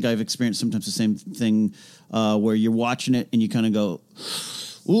relatively, I think I've experienced sometimes the same thing where you're watching it and you kind of go,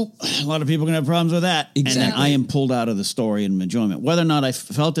 ooh, a lot of people are going to have problems with that. Exactly. And then I am pulled out of the story and enjoyment. Whether or not I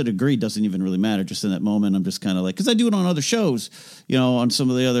felt it, agreed, doesn't even really matter. Just in that moment, I'm just kind of like, because I do it on other shows, on some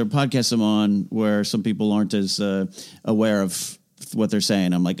of the other podcasts I'm on, where some people aren't as aware of what they're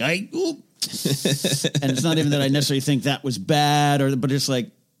saying. I'm like, and it's not even that I necessarily think that was bad, but it's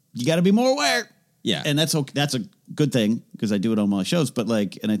like, you got to be more aware. Yeah. And that's okay. That's a good thing because I do it on my shows. But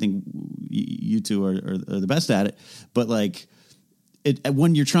and I think you two are the best at it. But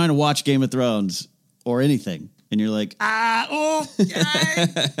when you're trying to watch Game of Thrones or anything, and you're like, yeah,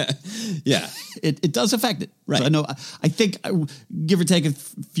 it does affect it. Right. So I know. I think, give or take a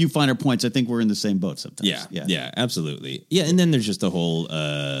few finer points, I think we're in the same boat sometimes. Yeah, absolutely. Yeah, and then there's just the whole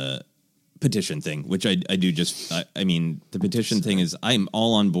petition thing, which I do just. The petition thing is, I'm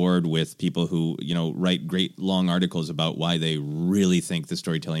all on board with people who write great long articles about why they really think the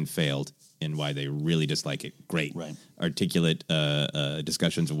storytelling failed and why they really dislike it. Great, right? Articulate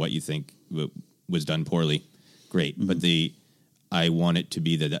discussions of what you think was done poorly. Great, but I want it to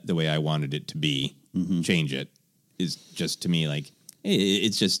be the way I wanted it to be. Change it is just, to me, like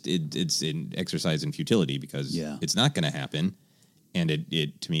it's an exercise in futility because it's not going to happen. And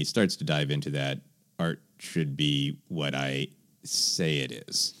it to me starts to dive into that art should be what I say it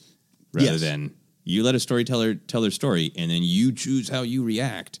is, rather than You let a storyteller tell their story, and then you choose how you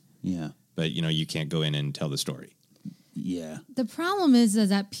react. Yeah. But, you can't go in and tell the story. Yeah. The problem is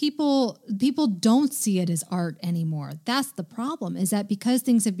that people don't see it as art anymore. That's the problem, is that because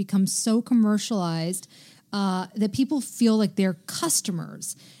things have become so commercialized, that people feel like they're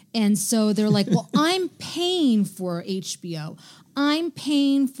customers. And so they're like, well, I'm paying for HBO. I'm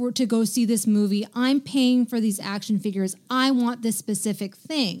paying to go see this movie. I'm paying for these action figures. I want this specific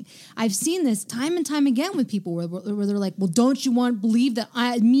thing. I've seen this time and time again with people where they're like, well, don't you believe that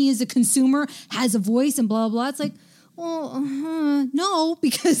me as a consumer has a voice and blah, blah, blah. It's like, well, no,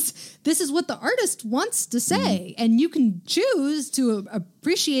 because this is what the artist wants to say. And you can choose to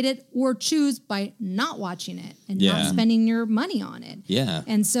appreciate it or choose by not watching it and not spending your money on it. Yeah.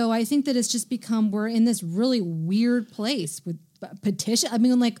 And so I think that it's just we're in this really weird place with petition. I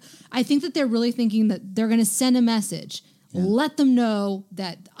mean, I think that they're really thinking that they're going to send a message, let them know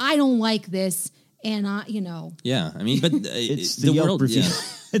that I don't like this. And Yeah, I mean, but it's the Yelp review.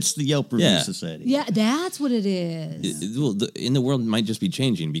 It's the Yelp Review Society. Yeah, that's what it is. In the world, it might just be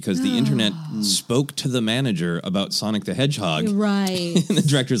changing because the internet spoke to the manager about Sonic the Hedgehog. Right. And the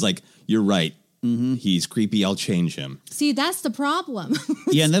director's like, you're right. Mm-hmm. He's creepy. I'll change him. See, that's the problem.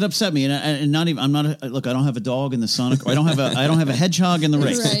 Yeah, and that upset me. And not even. I'm not. Look, I don't have a dog in the Sonic. Or I don't have a hedgehog in the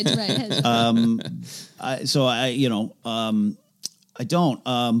race. Right. I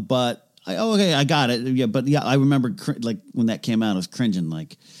don't. But. I got it. Yeah, but I remember when that came out, I was cringing.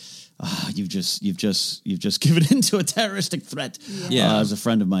 Like, you've just given into a terroristic threat. Yeah, as a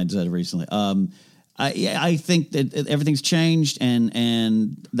friend of mine said recently. I think that everything's changed,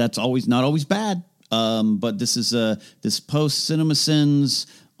 and that's not always bad. But this is this post CinemaSins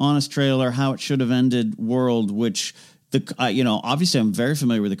honest trailer, how it should have ended world, which. Obviously, I'm very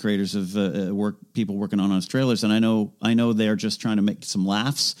familiar with the creators of people working on honest trailers, and I know they're just trying to make some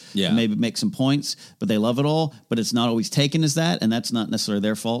laughs, and maybe make some points, but they love it all. But it's not always taken as that, and that's not necessarily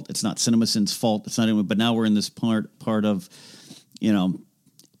their fault. It's not CinemaSins' fault. It's not anyone. But now we're in this part of,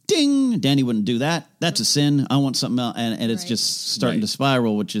 ding, Danny wouldn't do that. That's a sin. I want something else, and it's just starting to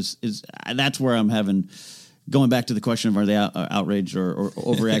spiral, which is that's where I'm having. Going back to the question of are they outraged or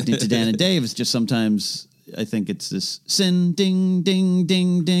overreacting to Dan and Dave, is just sometimes. I think it's this sin, ding, ding,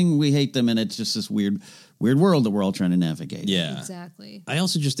 ding, ding. We hate them, and it's just this weird world that we're all trying to navigate. Yeah, exactly. I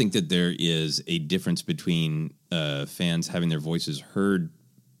also just think that there is a difference between fans having their voices heard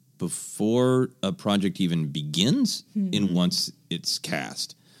before a project even begins and once it's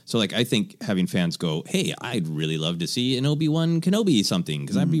cast. So, I think having fans go, hey, I'd really love to see an Obi-Wan Kenobi something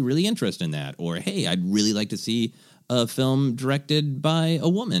because I'd be really interested in that. Or, hey, I'd really like to see a film directed by a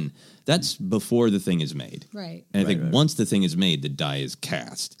woman. That's before the thing is made. Right. And I think once the thing is made, the die is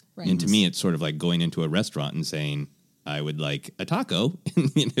cast. Right. And to me, it's sort of like going into a restaurant and saying, I would like a taco.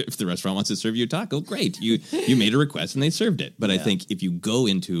 If the restaurant wants to serve you a taco, great. You made a request and they served it. But I think if you go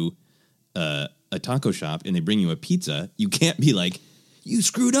into a taco shop and they bring you a pizza, you can't be like, you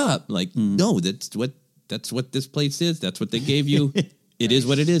screwed up. No, that's what this place is. That's what they gave you. It is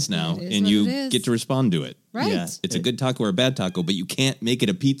what it is now, and you get to respond to it. Right. Yeah. It's a good taco or a bad taco, but you can't make it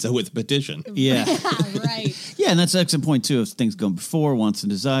a pizza with a petition. Yeah. Right. Yeah, and that's an excellent point, too, of things going before, wants and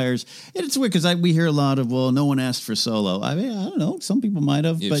desires. And it's weird because we hear a lot of, well, no one asked for Solo. I mean, I don't know. Some people might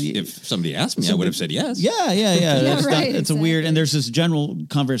have. If somebody asked me, I would have said yes. Yeah. It's a weird, and there's this general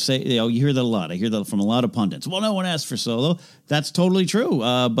conversation. You hear that a lot. I hear that from a lot of pundits. Well, no one asked for Solo. That's totally true.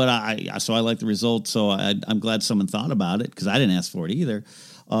 But I like the result, so I'm glad someone thought about it because I didn't ask for it either.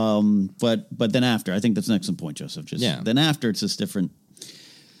 But then after, I think that's an excellent point, Joseph. Then after, it's just different.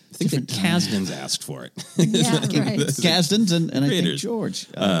 I think that Kasdan's asked for it. Yeah, right. Kasdan's and I think George.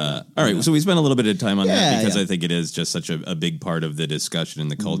 All right, so we spent a little bit of time on that because I think it is just such a big part of the discussion in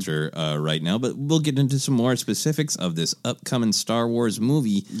the culture right now. But we'll get into some more specifics of this upcoming Star Wars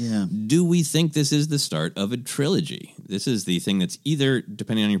movie. Yeah. Do we think this is the start of a trilogy? This is the thing that's either,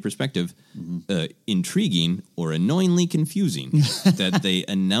 depending on your perspective, intriguing or annoyingly confusing. That they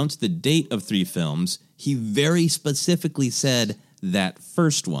announced the date of 3 films. He very specifically said that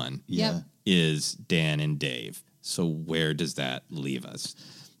first one is Dan and Dave. So where does that leave us?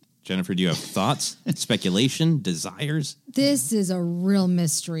 Jennifer, do you have thoughts, speculation, desires? This is a real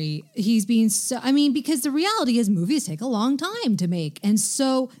mystery. He's being because the reality is movies take a long time to make. And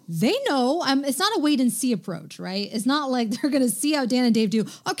so they know, it's not a wait and see approach, right? It's not like they're going to see how Dan and Dave do.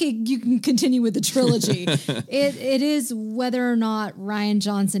 Okay, you can continue with the trilogy. It is whether or not Rian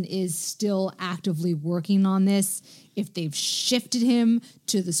Johnson is still actively working on this, if they've shifted him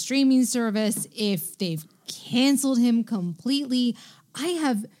to the streaming service, if they've canceled him completely. I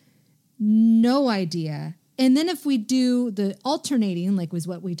have no idea. And then if we do the alternating, like was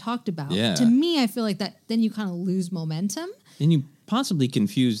what we talked about, to me, I feel like that then you kind of lose momentum. And you possibly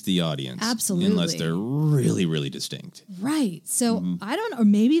confuse the audience. Absolutely. Unless they're really, really distinct. Right. So I don't know. Or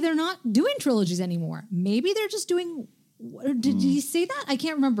maybe they're not doing trilogies anymore. Maybe they're just doing... Did you say that? I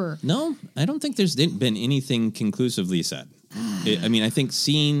can't remember. No, I don't think there's been anything conclusively said. I mean, I think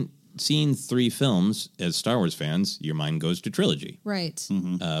seeing 3 films as Star Wars fans, your mind goes to trilogy. Right.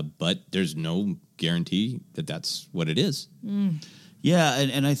 But there's no guarantee that that's what it is. Yeah,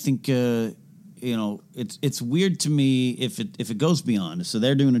 and I think it's weird to me if it goes beyond. So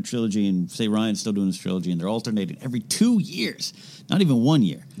they're doing a trilogy, and say Ryan's still doing his trilogy, and they're alternating every 2 years, not even 1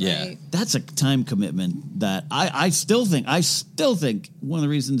 year. Yeah, right. That's a time commitment that I still think one of the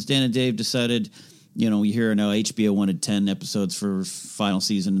reasons Dan and Dave decided. You hear now HBO wanted 10 episodes for final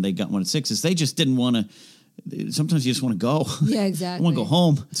season, and they got one at 6. Is they just didn't want to. Sometimes you just want to go. Yeah, exactly. I want to go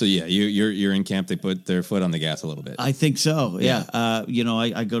home. So yeah, you're in camp. They put their foot on the gas a little bit. I think so. Yeah.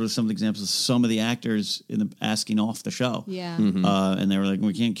 I go to some examples of some of the actors asking off the show. Yeah. And they were like,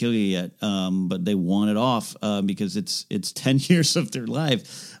 "We can't kill you yet," but they want it off because it's 10 years of their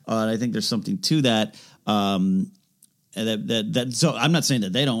life. And I think there's something to that. So I'm not saying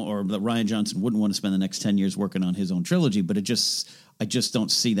that they don't, or that Rian Johnson wouldn't want to spend the next 10 years working on his own trilogy, but I just don't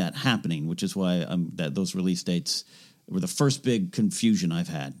see that happening, which is why that those release dates were the first big confusion I've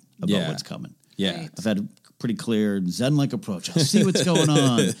had about what's coming. Yeah. Right. I've had a pretty clear Zen-like approach. I'll see what's going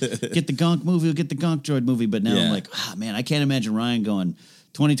on. Get the Gonk movie, we'll get the Gonk Droid movie, but now I'm like, man, I can't imagine Ryan going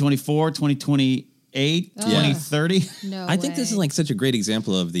 2024, 2028, 2030. No I think way. this is like such a great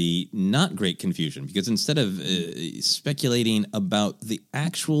example of the not great confusion, because instead of speculating about the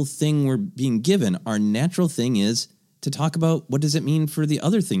actual thing we're being given, our natural thing is to talk about what does it mean for the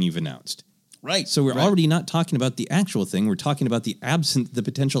other thing you've announced. Right. So we're already not talking about the actual thing. We're talking about the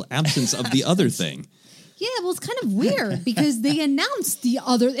potential absence of the other thing. Yeah, well, it's kind of weird because they announced the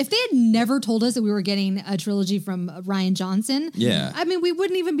other. If they had never told us that we were getting a trilogy from Rian Johnson, I mean, we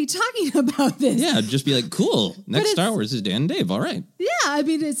wouldn't even be talking about this. Yeah, it'd just be like, cool. Next Star Wars is Dan and Dave. All right. Yeah, I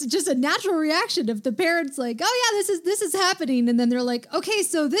mean, it's just a natural reaction if the parents like, oh yeah, this is happening, and then they're like, okay,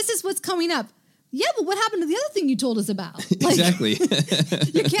 so this is what's coming up. Yeah, but what happened to the other thing you told us about? Like, exactly.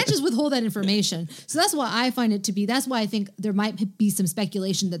 You can't just withhold that information. So that's why I find it to be. That's why I think there might be some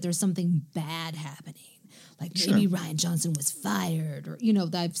speculation that there's something bad happening. Like maybe Rian Johnson was fired, or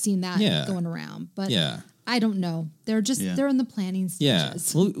I've seen that going around. But I don't know. They're just they're in the planning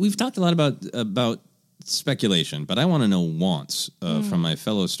stages. Yeah. Well, we've talked a lot about speculation, but I want to know wants from my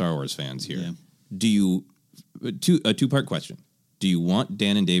fellow Star Wars fans here. Yeah. Do you a two-part question? Do you want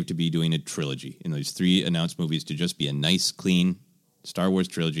Dan and Dave to be doing a trilogy in those 3 announced movies to just be a nice, clean Star Wars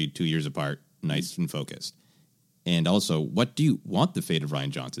trilogy 2 years apart, nice and focused? And also, what do you want the fate of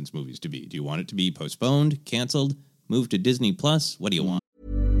Rian Johnson's movies to be? Do you want it to be postponed, canceled, moved to Disney Plus? What do you want?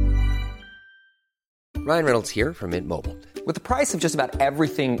 Ryan Reynolds here from Mint Mobile. With the price of just about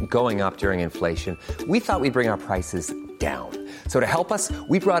everything going up during inflation, we thought we'd bring our prices down. So to help us,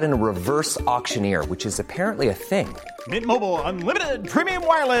 we brought in a reverse auctioneer, which is apparently a thing. Mint Mobile Unlimited Premium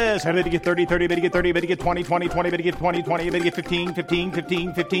Wireless. How to get 30, 30, bit to get 30, bit to get 20, 20, 20, bit to get 20, 20, bit to get 15, 15,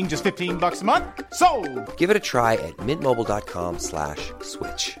 15, 15, just $15 a month? Sold! Give it a try at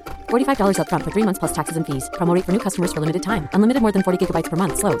mintmobile.com/switch. $45 up front for 3 months plus taxes and fees. Promo rate for new customers for limited time. Unlimited more than 40 gigabytes per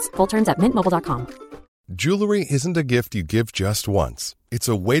month. Slows full terms at mintmobile.com. Jewelry isn't a gift you give just once. It's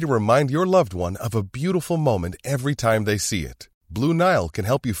a way to remind your loved one of a beautiful moment every time they see it. Blue Nile can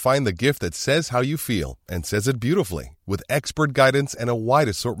help you find the gift that says how you feel and says it beautifully, with expert guidance and a wide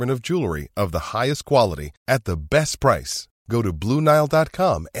assortment of jewelry of the highest quality at the best price. Go to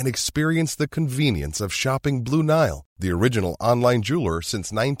BlueNile.com and experience the convenience of shopping Blue Nile, the original online jeweler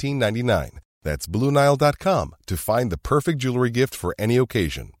since 1999. That's BlueNile.com to find the perfect jewelry gift for any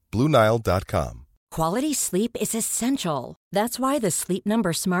occasion. BlueNile.com. Quality sleep is essential. That's why the Sleep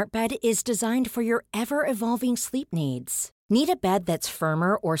Number Smart Bed is designed for your ever-evolving sleep needs. Need a bed that's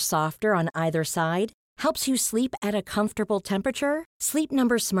firmer or softer on either side? Helps you sleep at a comfortable temperature? Sleep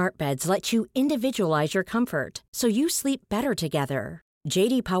Number Smart Beds let you individualize your comfort, so you sleep better together.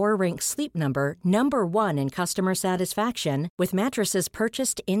 J.D. Power ranks Sleep Number number 1 in customer satisfaction with mattresses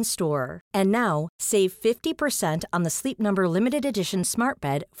purchased in-store. And now, save 50% on the Sleep Number Limited Edition Smart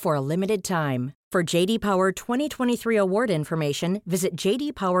Bed for a limited time. For J.D. Power 2023 award information, visit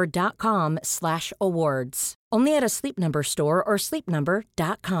jdpower.com/awards. Only at a Sleep Number store or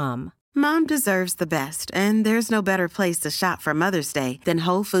sleepnumber.com. Mom deserves the best, and there's no better place to shop for Mother's Day than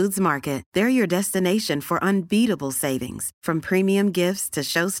Whole Foods Market. They're your destination for unbeatable savings, from premium gifts to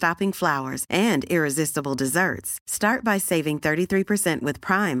show-stopping flowers and irresistible desserts. Start by saving 33% with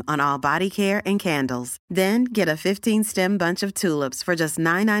Prime on all body care and candles. Then get a 15-stem bunch of tulips for just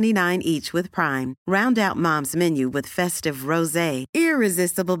 $9.99 each with Prime. Round out Mom's menu with festive rosé,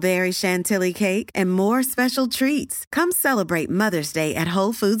 irresistible berry chantilly cake, and more special treats. Come celebrate Mother's Day at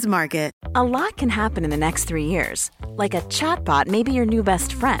Whole Foods Market. A lot can happen in the next 3 years. Like a chatbot may be your new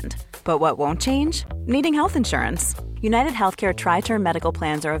best friend. But what won't change? Needing health insurance. United Healthcare Tri-Term Medical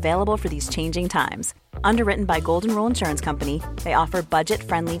Plans are available for these changing times. Underwritten by Golden Rule Insurance Company, they offer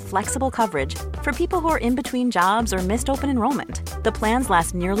budget-friendly, flexible coverage for people who are in between jobs or missed open enrollment. The plans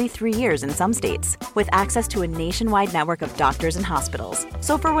last nearly 3 years in some states, with access to a nationwide network of doctors and hospitals.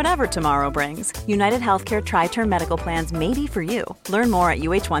 So for whatever tomorrow brings, United Healthcare Tri-Term Medical Plans may be for you. Learn more at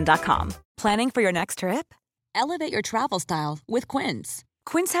uh1.com. Planning for your next trip? Elevate your travel style with Quince.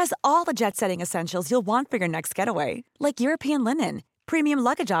 Quince has all the jet-setting essentials you'll want for your next getaway, like European linen, premium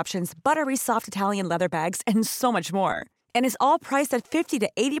luggage options, buttery soft Italian leather bags, and so much more. And is all priced at 50 to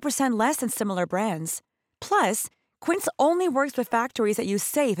 80% less than similar brands. Plus, Quince only works with factories that use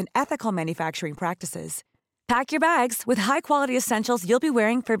safe and ethical manufacturing practices. Pack your bags with high-quality essentials you'll be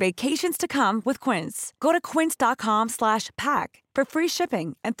wearing for vacations to come with Quince. Go to quince.com/pack for free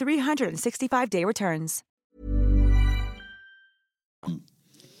shipping and 365-day returns.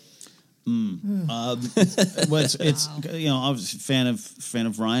 It's you know, I was a fan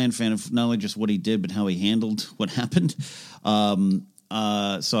of Ryan, fan of not only just what he did but how he handled what happened. So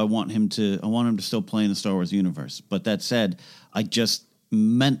I want him to still play in the Star Wars universe. But that said, I just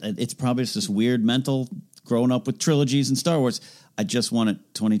meant it's probably just this weird mental growing up with trilogies and Star Wars. I just want it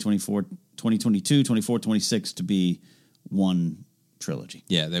 2024, 2022, 24, 26 to be one trilogy.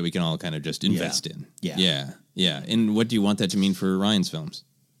 Yeah, that we can all kind of just invest in. Yeah. And what do you want that to mean for Ryan's films?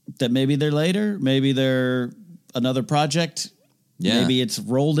 That maybe they're later, maybe they're another project, maybe it's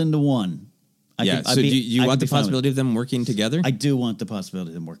rolled into one. So do you want the possibility of them working together? I do want the possibility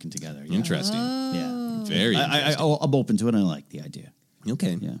of them working together. Yeah. Interesting. Yeah. Very interesting. I'm open to it, and I like the idea.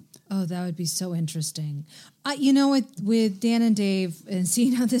 Okay. Yeah. Oh, that would be so interesting. You know, with Dan and Dave and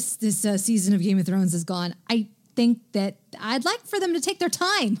seeing how this season of Game of Thrones has gone, I think that I'd like for them to take their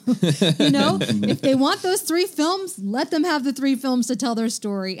time. You know, if they want those 3 films, let them have the 3 films to tell their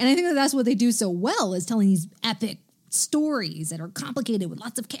story. And I think that that's what they do so well, is telling these epic stories that are complicated with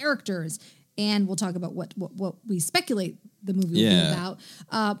lots of characters. And we'll talk about what we speculate the movie will be about.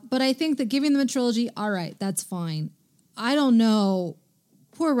 But I think that giving them a trilogy, all right, that's fine. I don't know.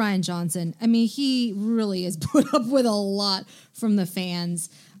 Poor Rian Johnson. I mean, he really has put up with a lot from the fans.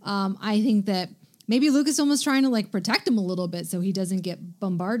 I think that maybe Lucasfilm was trying to like protect him a little bit so he doesn't get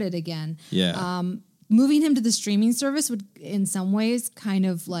bombarded again. Yeah. Moving him to the streaming service would, in some ways, kind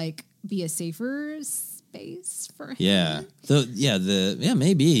of like be a safer space for him. Yeah.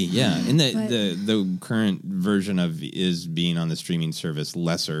 Maybe. Yeah. And the current version of is being on the streaming service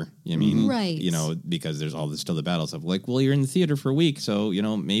lesser. I mean, right. You know, because there's all this still the battle stuff. Like, well, you're in the theater for a week, so you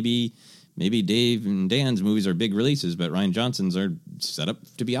know maybe Dave and Dan's movies are big releases, but Rian Johnson's are set up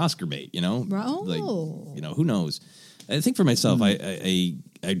to be Oscar bait, you know? Like, you know, who knows? I think for myself, I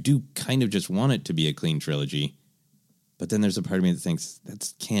do kind of just want it to be a clean trilogy, but then there's a part of me that thinks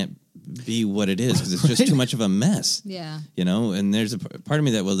that can't be what it is because it's just too much of a mess. Yeah. You know, and there's a part of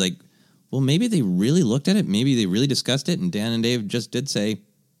me that was like, well, maybe they really looked at it. Maybe they really discussed it. And Dan and Dave just did say,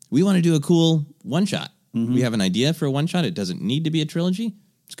 we want to do a cool one-shot. Mm-hmm. We have an idea for a one-shot. It doesn't need to be a trilogy.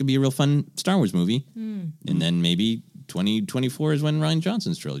 It's going to be a real fun Star Wars movie. Mm. And then maybe 2024 is when Rian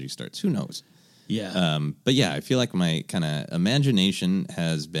Johnson's trilogy starts. Who knows? Yeah. But yeah, I feel like my kind of imagination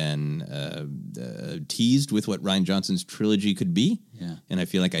has been teased with what Rian Johnson's trilogy could be. Yeah. And I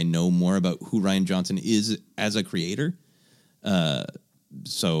feel like I know more about who Rian Johnson is as a creator.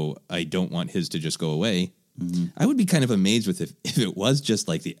 So I don't want his to just go away. Mm-hmm. I would be kind of amazed with if it was just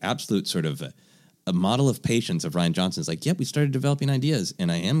like the absolute sort of a model of patience of Rian Johnson's like, yep, we started developing ideas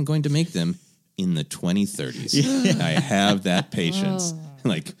and I am going to make them in the 2030s. Yeah. I have that patience.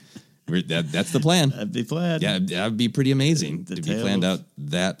 Like, that's the plan. That'd be planned. Yeah, that'd be pretty amazing to be planned out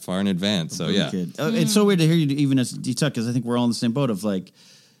that far in advance. So, yeah. It's so weird to hear you even as you talk, because I think we're all in the same boat of like,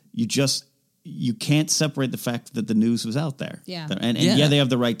 you can't separate the fact that the news was out there. Yeah. And they have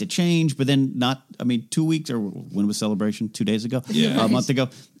the right to change, but then 2 weeks or when was Celebration? 2 days ago? Yeah. A month ago.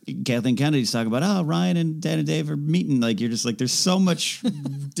 Kathleen Kennedy's talking about, Ryan and Dan and Dave are meeting. Like, you're just like, there's so much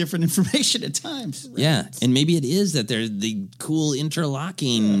different information at times. Yeah, and maybe it is that they're the cool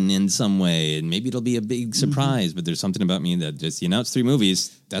interlocking in some way, and maybe it'll be a big surprise, but there's something about me that just, you announced 3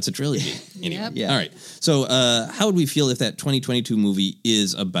 movies, that's a trilogy. Anyway. Yep. Yeah. All right, so how would we feel if that 2022 movie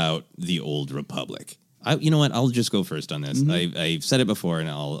is about the Old Republic? You know what, I'll just go first on this. I've said it before, and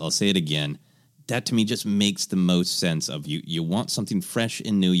I'll say it again. That to me just makes the most sense of you want something fresh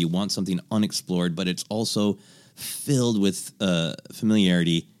and new, you want something unexplored, but it's also filled with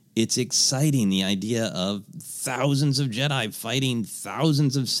familiarity. It's exciting, the idea of thousands of Jedi fighting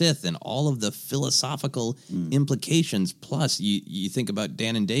thousands of Sith and all of the philosophical implications. Plus, you think about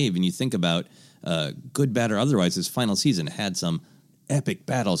Dan and Dave, and you think about Good, Bad, or Otherwise, this final season had some epic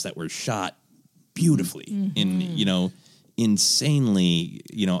battles that were shot beautifully in, insanely,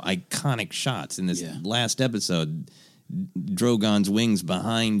 iconic shots. In this last episode, Drogon's wings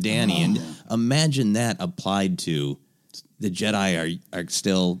behind Dany, and imagine that applied to the Jedi are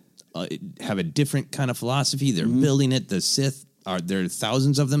still have a different kind of philosophy. They're building it. The Sith there are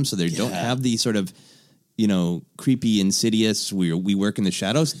thousands of them, so they don't have the sort of creepy, insidious. We work in the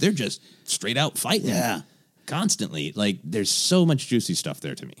shadows. They're just straight out fighting. Constantly. Like, there's so much juicy stuff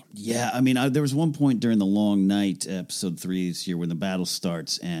there to me. Yeah, I mean, there was one point during the Long Night, episode 3 this year, when the battle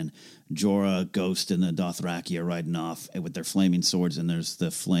starts and Jorah, Ghost, and the Dothraki are riding off with their flaming swords, and there's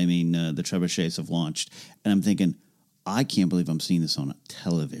the flaming, the trebuchets have launched. And I'm thinking, I can't believe I'm seeing this on a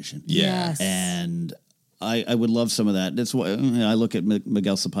television. Yes. And I would love some of that. That's why I look at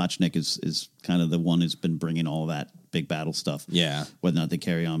Miguel Sapochnik is kind of the one who's been bringing all of that big battle stuff. Yeah. Whether or not they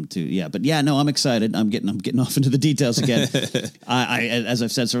carry on to, I'm excited. I'm getting off into the details again. I as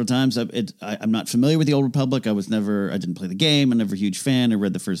I've said several times, I'm not familiar with the Old Republic. I didn't play the game. I'm never a huge fan. I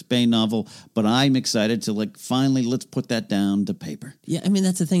read the first Bane novel, but I'm excited to finally let's put that down to paper. Yeah. I mean,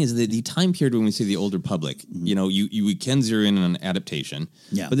 that's the thing is the time period when we say the Old Republic, we can zero in on an adaptation,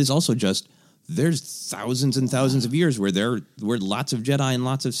 but there's also there's thousands and thousands of years where there were lots of Jedi and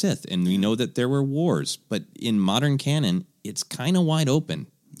lots of Sith, and we know that there were wars. But in modern canon, it's kind of wide open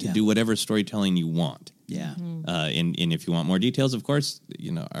to do whatever storytelling you want. Yeah. And if you want more details, of course,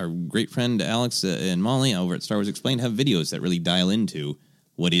 our great friend Alex and Molly over at Star Wars Explained have videos that really dial into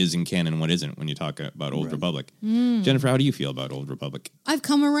what is in canon and what isn't when you talk about Old Republic. Jennifer, how do you feel about Old Republic? I've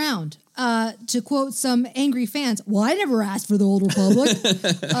come around. To quote some angry fans, well, I never asked for the Old Republic,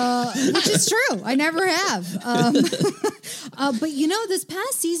 which is true. I never have. But this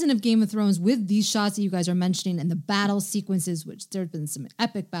past season of Game of Thrones, with these shots that you guys are mentioning and the battle sequences, which there have been some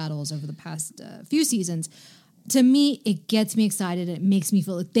epic battles over the past few seasons, to me, it gets me excited. It makes me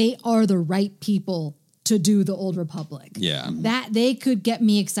feel like they are the right people to do the Old Republic. Yeah. That they could get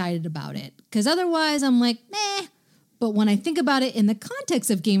me excited about it. Because otherwise I'm like, meh. But when I think about it in the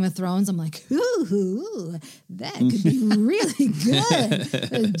context of Game of Thrones, I'm like, ooh, that could be really good.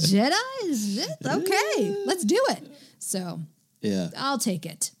 Jedi? Okay, let's do it. So I'll take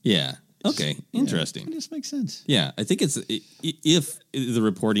it. Yeah. Okay. Interesting. It just makes sense. Yeah. I think if the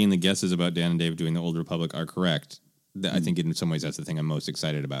reporting, the guesses about Dan and Dave doing the Old Republic are correct, I think in some ways that's the thing I'm most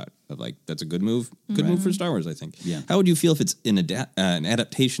excited about. That's a good move. Good move for Star Wars, I think. Yeah. How would you feel if it's an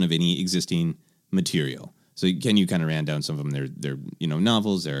adaptation of any existing material? So can you kind of ran down some of them? They're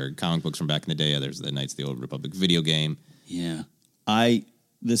novels, they're comic books from back in the day. There's the Knights of the Old Republic video game. Yeah.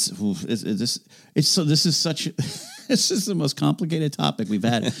 This is such this is the most complicated topic we've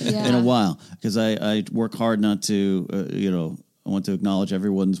had in a while, because I work hard not to I want to acknowledge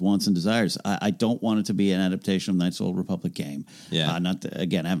everyone's wants and desires. I don't want it to be an adaptation of Knights of the Old Republic game. Yeah. I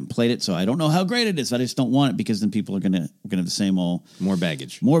haven't played it, so I don't know how great it is. I just don't want it, because then people are going to have the same old... More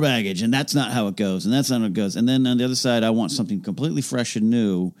baggage, and that's not how it goes, and that's not how it goes. And then on the other side, I want something completely fresh and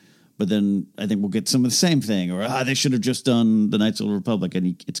new, but then I think we'll get some of the same thing, or they should have just done the Knights of the Republic,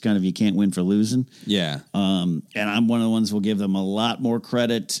 and it's kind of you can't win for losing. Yeah. And I'm one of the ones who will give them a lot more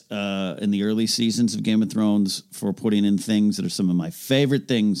credit in the early seasons of Game of Thrones for putting in things that are some of my favorite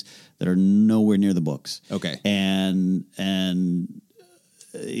things that are nowhere near the books. Okay. And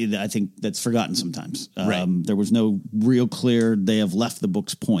I think that's forgotten sometimes. Right. There was no real clear they have left the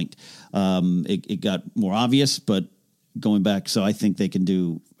books point. It got more obvious, but going back, so I think they can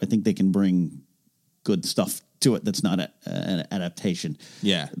bring good stuff to it that's not an adaptation.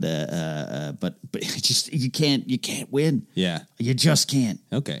 Yeah. But you can't win. Yeah. You just can't.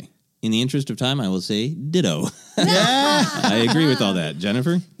 Okay. In the interest of time, I will say ditto. Yeah. I agree with all that.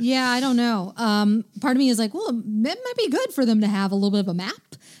 Jennifer? Yeah, I don't know. Part of me is like, well, it might be good for them to have a little bit of a map.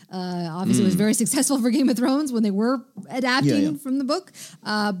 Obviously, it was very successful for Game of Thrones when they were adapting from the book.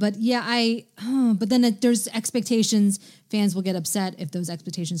 But then there's expectations fans will get upset if those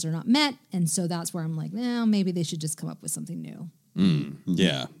expectations are not met. And so that's where I'm like, no, maybe they should just come up with something new.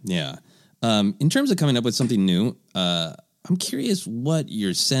 Yeah. In terms of coming up with something new, I'm curious what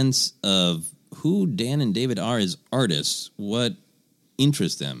your sense of who Dan and David are as artists, what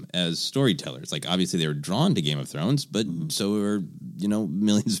interests them as storytellers. Like, obviously they were drawn to Game of Thrones, but so were,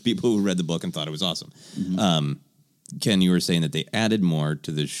 millions of people who read the book and thought it was awesome. Ken, you were saying that they added more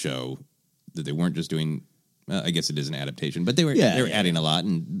to the show, that they weren't just doing, I guess it is an adaptation, but they were adding a lot,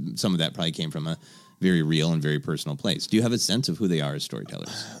 and some of that probably came from a very real and very personal place. Do you have a sense of who they are as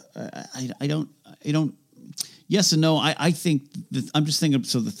storytellers? I don't. Yes and no. I think I'm just thinking.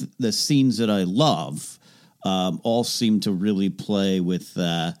 So the scenes that I love all seem to really play with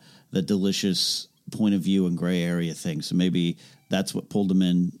the delicious point of view and gray area thing. So maybe that's what pulled them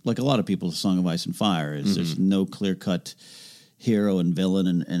in. Like a lot of people, Song of Ice and Fire is there's no clear cut hero and villain,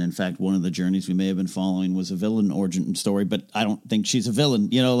 and in fact, one of the journeys we may have been following was a villain origin story, but I don't think she's a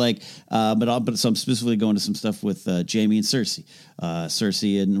villain, but so I'm specifically going to some stuff with Jaime and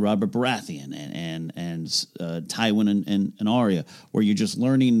Cersei and Robert Baratheon and Tywin and Arya, where you're just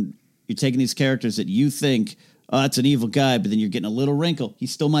learning, you're taking these characters that you think, oh, that's an evil guy, but then you're getting a little wrinkle. He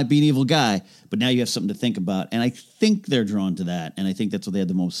still might be an evil guy, but now you have something to think about. And I think they're drawn to that, and I think that's what they had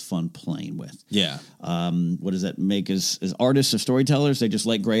the most fun playing with. Yeah. What does that make as artists or storytellers? They just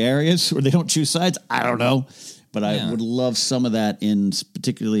like gray areas, or they don't choose sides? I don't know. But I would love some of that,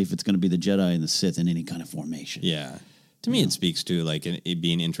 particularly if it's going to be the Jedi and the Sith in any kind of formation. Yeah. To me, it speaks to like it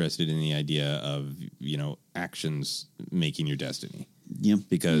being interested in the idea of, actions making your destiny. Yeah.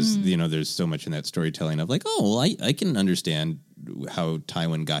 Because, there's so much in that storytelling of like, oh, well, I can understand how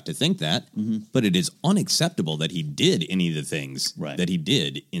Tywin got to think that, but it is unacceptable that he did any of the things that he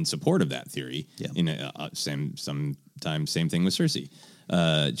did in support of that theory. Yeah. Sometimes same thing with Cersei.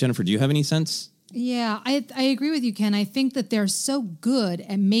 Jennifer, do you have any sense? Yeah, I agree with you, Ken. I think that they're so good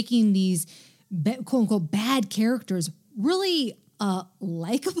at making these quote unquote bad characters really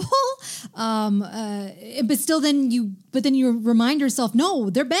likable, but still then you remind yourself, no,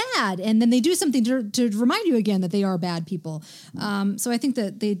 they're bad, and then they do something to remind you again that they are bad people. So I think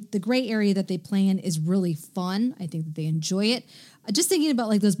that the gray area that they play in is really fun. I think that they enjoy it. Just thinking about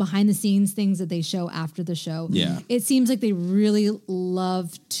like those behind the scenes things that they show after the show. Yeah, it seems like they really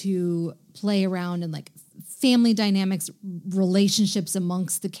love to play around and like family dynamics, relationships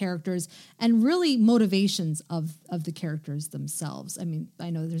amongst the characters, and really motivations of the characters themselves. I mean, I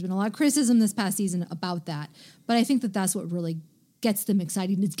know there's been a lot of criticism this past season about that, but I think that that's what really gets them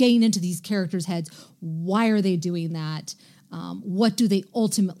excited. It's getting into these characters' heads. Why are they doing that? What do they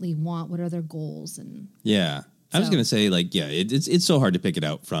ultimately want? What are their goals? And yeah. I was going to say, like, yeah, it's so hard to pick it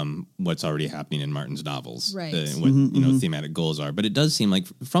out from what's already happening in Martin's novels, right? What thematic goals are, but it does seem like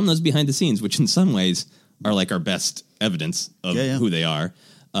from those behind the scenes, which in some ways are like our best evidence of who they are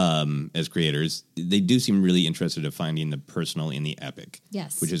as creators, they do seem really interested in finding the personal in the epic.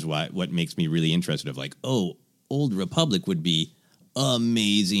 Yes, which is what makes me really interested. Of like, oh, Old Republic would be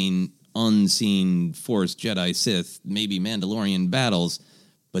amazing, unseen Force, Jedi, Sith, maybe Mandalorian battles.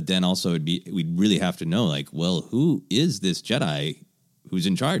 But then also we'd really have to know, like, well, who is this Jedi who's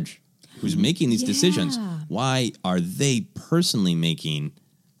in charge, who's making these decisions? Why are they personally making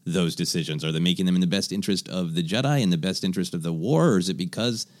those decisions? Are they making them in the best interest of the Jedi, in the best interest of the war? Or is it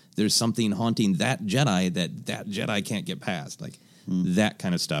because there's something haunting that Jedi that Jedi can't get past? Like, that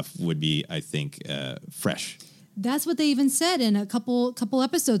kind of stuff would be, I think, fresh. That's what they even said in a couple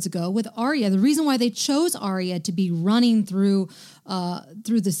episodes ago with Arya. The reason why they chose Arya to be running through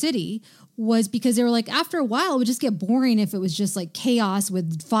the city was because they were like, after a while, it would just get boring if it was just like chaos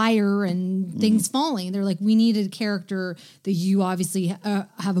with fire and things falling. They're like, we needed a character that you obviously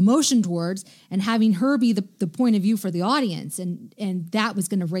have emotion towards, and having her be the point of view for the audience. And that was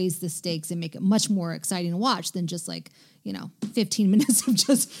going to raise the stakes and make it much more exciting to watch than just like, 15 minutes of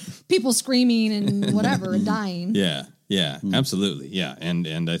just people screaming and whatever and dying. Yeah, absolutely. Yeah.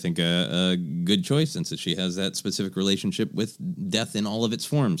 And I think a good choice, since she has that specific relationship with death in all of its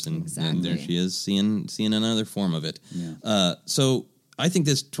forms. And there she is seeing another form of it. Yeah. So I think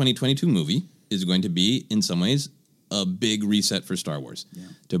this 2022 movie is going to be, in some ways, a big reset for Star Wars. Yeah.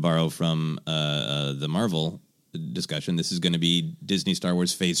 To borrow from the Marvel discussion, this is going to be Disney Star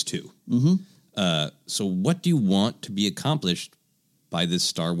Wars Phase 2. Mm-hmm. So what do you want to be accomplished by this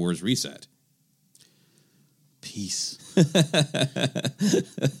Star Wars reset? Peace. The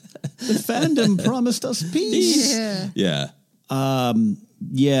fandom promised us peace. Yeah.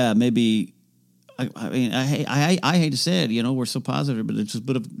 Yeah, maybe. I mean, I hate to say it, we're so positive, but it's just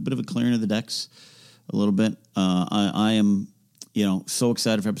a bit of a clearing of the decks a little bit. I am so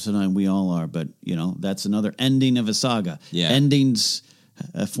excited for episode 9. We all are, but that's another ending of a saga. Yeah. Endings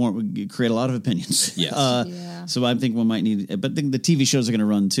create a lot of opinions. Yes. So I think we might need, but the TV shows are going to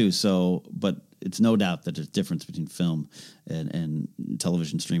run too. So, but it's no doubt that there's a difference between film and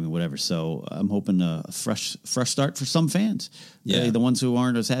television streaming, whatever. So I'm hoping a fresh start for some fans. Yeah. The ones who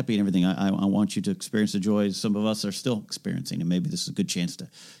aren't as happy and everything. I want you to experience the joys some of us are still experiencing, and maybe this is a good chance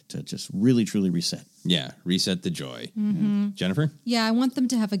to just really, truly reset. Yeah, reset the joy. Mm-hmm. Jennifer? Yeah, I want them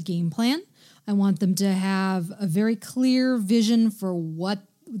to have a game plan. I want them to have a very clear vision for what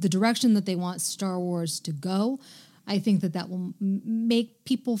the direction that they want Star Wars to go. I think that will make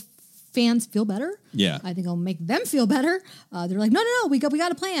fans feel better. Yeah. I think it'll make them feel better. They're like, no, we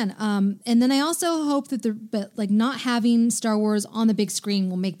got a plan. And then I also hope that not having Star Wars on the big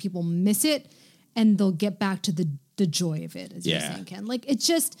screen will make people miss it, and they'll get back to the joy of it, as you're saying, Ken. Like,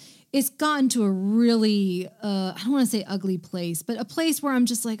 it's gotten to a really, I don't want to say ugly place, but a place where I'm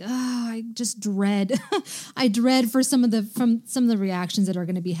just like, I just dread. I dread for some of the reactions that are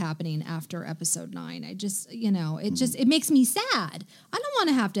going to be happening after episode 9. I just, it makes me sad. I don't want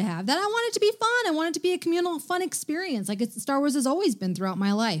to have that. I want it to be fun. I want it to be a communal, fun experience. Like Star Wars has always been throughout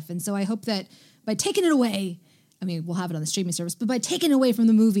my life. And so I hope that by taking it away, we'll have it on the streaming service, but by taking it away from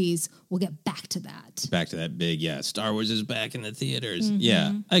the movies, we'll get back to that. Back to that big, Star Wars is back in the theaters. Mm-hmm.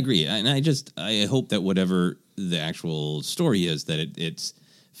 Yeah, I agree. And I hope that whatever the actual story is, that it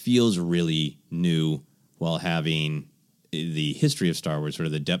feels really new while having the history of Star Wars, sort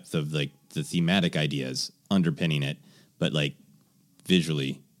of the depth of the thematic ideas underpinning it, but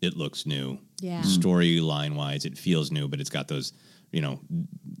visually it looks new. Yeah. Storyline wise, it feels new, but it's got those,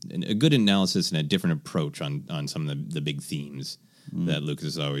 a good analysis and a different approach on some of the big themes that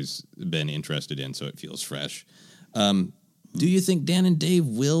Lucas has always been interested in, so it feels fresh. Do you think Dan and Dave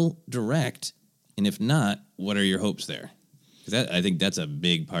will direct? And if not, what are your hopes there? Because I think that's a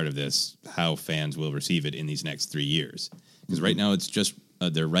big part of this, how fans will receive it in these next 3 years. Because right now it's just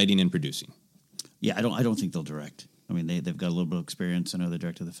they're writing and producing. Yeah, I don't think they'll direct. They've got a little bit of experience. I know they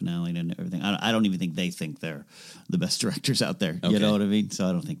directed the finale and everything. I don't even think they think they're the best directors out there. Okay. You know what I mean? So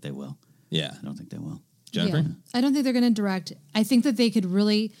I don't think they will. Yeah. I don't think they will. Jennifer? Yeah. I don't think they're going to direct. I think that they could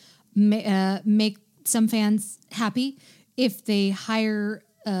really make some fans happy if they hire...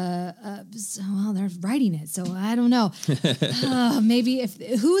 they're writing it, so I don't know. Maybe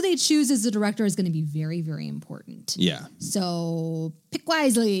who they choose as the director is going to be very, very important. Yeah. So pick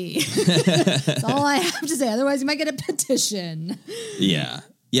wisely. That's all I have to say. Otherwise, you might get a petition. Yeah.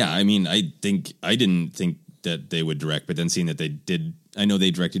 I didn't think that they would direct, but then seeing that they did, I know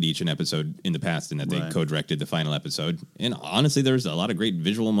they directed each an episode in the past, and that they co-directed the final episode. And honestly, there's a lot of great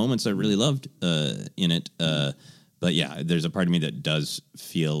visual moments I really loved in it. But yeah, there's a part of me that does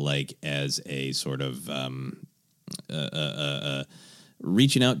feel like, as a sort of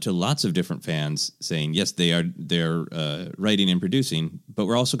reaching out to lots of different fans, saying yes, they're writing and producing, but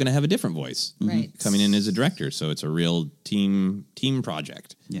we're also going to have a different voice coming in as a director. So it's a real team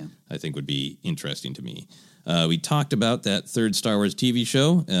project. Yeah, I think would be interesting to me. We talked about that third Star Wars TV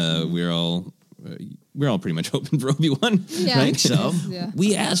show. We're all pretty much hoping for Obi-Wan, right? So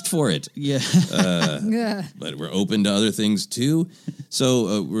we asked for it, but we're open to other things too.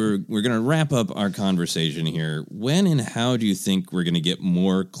 So we're going to wrap up our conversation here. When and how do you think we're going to get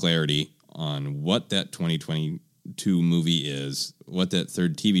more clarity on what that 2022 movie is, what that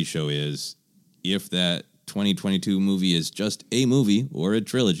third TV show is, if that 2022 movie is just a movie or a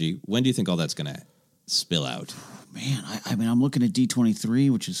trilogy? When do you think all that's going to spill out? Man, I'm looking at D23,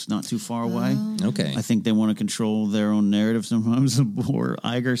 which is not too far away. Okay. I think they want to control their own narrative sometimes. Or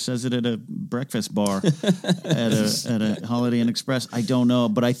Iger says it at a breakfast bar at a Holiday Inn Express. I don't know,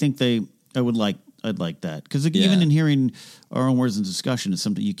 but I think I'd like that. Because even in hearing our own words in discussion is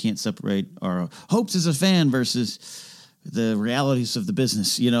something you can't separate our hopes as a fan versus the realities of the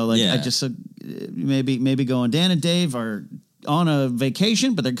business. I just maybe going, Dan and Dave are on a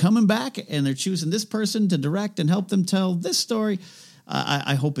vacation, but they're coming back and they're choosing this person to direct and help them tell this story.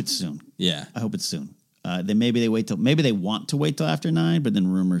 I hope it's soon. Yeah, I hope it's soon. Then maybe they want to wait till after 9, but then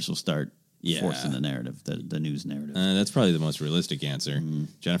rumors will start forcing the narrative, the news narrative. That's probably the most realistic answer.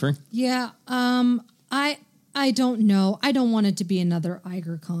 Jennifer? Yeah, I don't know. I don't want it to be another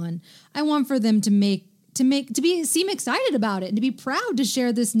IgerCon. I want for them to seem excited about it and to be proud to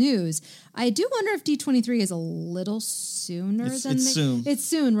share this news. I do wonder if D23 is a little sooner than soon. It's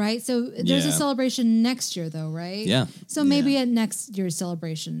soon, right? So there's a celebration next year, though, right? Yeah. So maybe at next year's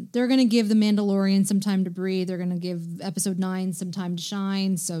celebration, they're going to give The Mandalorian some time to breathe. They're going to give Episode 9 some time to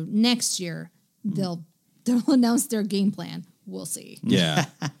shine. So next year they'll announce their game plan. We'll see. Yeah,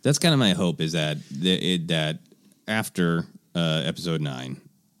 that's kind of my hope, is that that after Episode 9,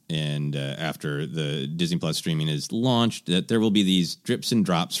 and after the Disney Plus streaming is launched, that there will be these drips and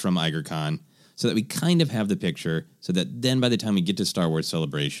drops from IgerCon, so that we kind of have the picture, so that then by the time we get to Star Wars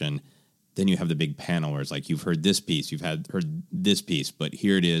Celebration, then you have the big panel where it's like, you've heard this piece, you've heard this piece, but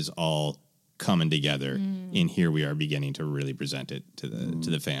here it is all coming together, and here we are beginning to really present it to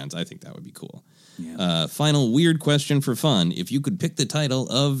the fans. I think that would be cool. Yeah. Final weird question for fun. If you could pick the title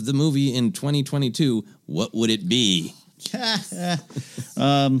of the movie in 2022, what would it be? Yeah.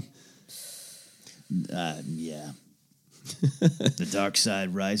 The Dark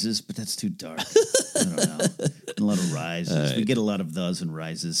Side Rises, but that's too dark. I don't know. A lot of rises. We get a lot of those and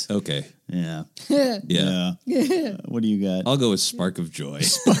rises. Okay. Yeah. Yeah. What do you got? I'll go with Spark of Joy.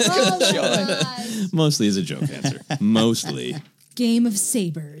 Joy. Mostly as a joke answer. Mostly. Game of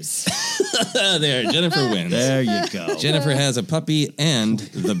Sabers. There, Jennifer wins. There you go. Jennifer has a puppy and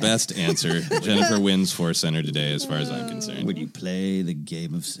the best answer. Jennifer wins Force Center today, as far as I'm concerned. Would you play the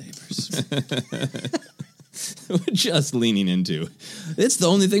Game of Sabers? We're just leaning into. It's the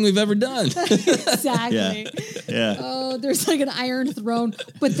only thing we've ever done. Exactly. Yeah. Oh, there's like an iron throne,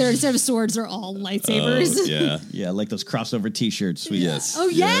 but there instead of swords, they're all lightsabers. Oh, yeah. Yeah, like those crossover T-shirts. Yes. Oh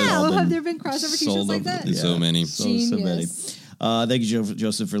yeah. Have there been crossover t-shirts like that? So many. So many. Thank you,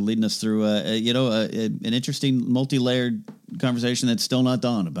 Joseph, for leading us through, an interesting multi-layered conversation that's still not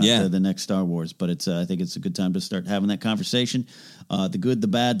done about the next Star Wars. But it's, I think it's a good time to start having that conversation. The good, the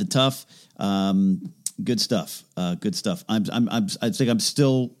bad, the tough. Good stuff. Good stuff. I think I'm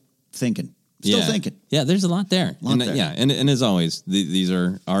still thinking. Thinking. Yeah, there's a lot there. And as always, these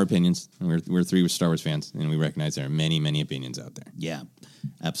are our opinions. We're three Star Wars fans, and we recognize there are many, many opinions out there. Yeah,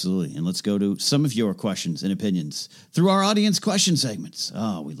 absolutely. And let's go to some of your questions and opinions through our audience question segments.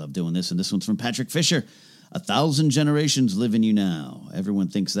 Oh, we love doing this. And this one's from Patrick Fisher. 1,000 generations live in you now. Everyone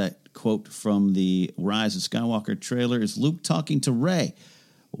thinks that quote from the Rise of Skywalker trailer is Luke talking to Rey.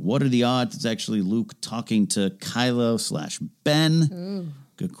 What are the odds it's actually Luke talking to Kylo/Ben? Ooh.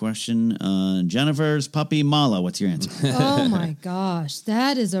 Good question. Jennifer's puppy, Mala. What's your answer? Oh, my gosh.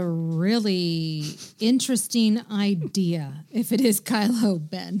 That is a really interesting idea, if it is Kylo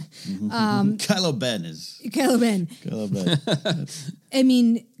Ben. Kylo Ben is... Kylo Ben. I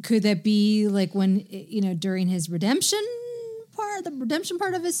mean, could that be like when, during his redemption part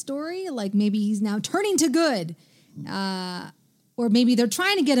of his story? Like maybe he's now turning to good. Or maybe they're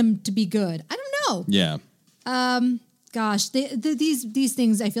trying to get him to be good. I don't know. Yeah. Gosh, these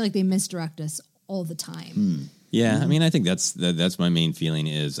things, I feel like they misdirect us all the time. Yeah, I mean, I think that's my main feeling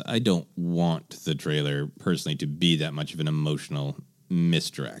is I don't want the trailer personally to be that much of an emotional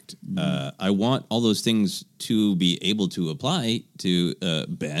misdirect. I want all those things to be able to apply to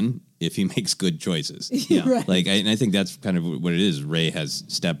Ben if he makes good choices. Yeah. Right. I think that's kind of what it is. Rey has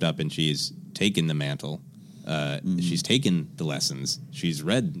stepped up and she's taken the mantle. She's taken the lessons. She's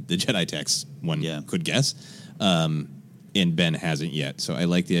read the Jedi texts, one could guess. And Ben hasn't yet. So I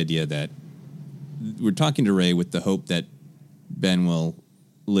like the idea that we're talking to Rey with the hope that Ben will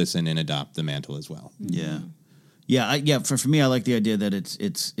listen and adopt the mantle as well. Yeah. Yeah. For me, I like the idea that it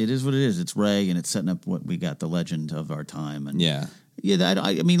is what it is. It's Rey, and it's setting up what we got, the legend of our time. And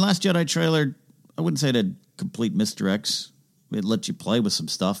I mean, Last Jedi trailer, I wouldn't say it had complete misdirects. It let you play with some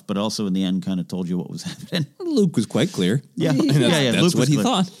stuff, but also in the end kind of told you what was happening. Luke was quite clear. Yeah. That's Luke what he clear.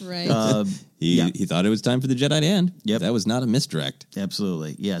 thought. Right. He thought it was time for the Jedi to end. Yep. That was not a misdirect.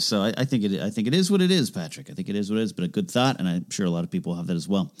 Absolutely. Yeah. So I think it is what it is, Patrick. I think it is what it is, but a good thought, and I'm sure a lot of people have that as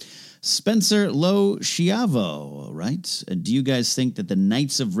well. Spencer Lo Schiavo, right? Do you guys think that the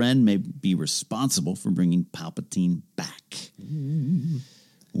Knights of Ren may be responsible for bringing Palpatine back?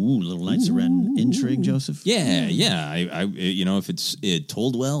 Little Knights of Ren intrigue, Joseph. Yeah. I if it's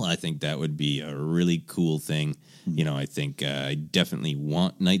told well, I think that would be a really cool thing. I think I definitely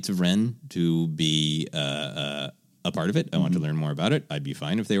want Knights of Ren to be a part of it. I want to learn more about it. I'd be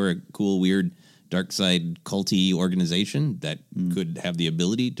fine if they were a cool, weird, dark side culty organization that could have the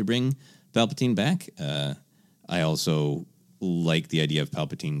ability to bring Palpatine back. I also like the idea of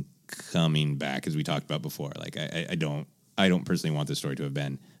Palpatine coming back, as we talked about before. Like I don't personally want the story to have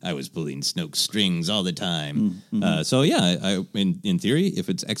been I was pulling Snoke's strings all the time. In theory, if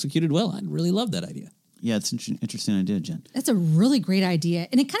it's executed well, I'd really love that idea. Yeah, it's an interesting idea, Jen. That's a really great idea.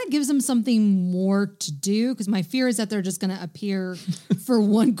 And it kind of gives them something more to do, because my fear is that they're just going to appear for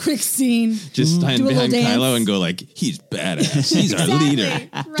one quick scene. Just stand behind Kylo and go like, he's badass. He's our leader.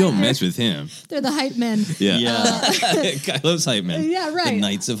 Right. Don't mess with him. They're the hype men. Yeah. Kylo's hype men. Yeah, right. The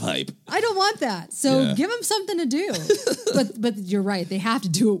Knights of Hype. I don't want that. So give them something to do. but you're right. They have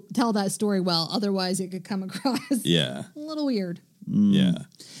to tell that story well. Otherwise, it could come across a little weird. Yeah.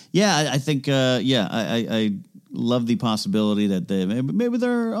 Yeah, I think. I love the possibility that maybe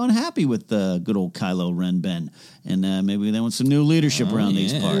they're unhappy with good old Kylo Ren Ben, and maybe they want some new leadership around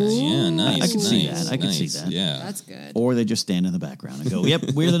these parts. Yeah, nice. I can see that. I can see that. Yeah, that's good. Or they just stand in the background and go,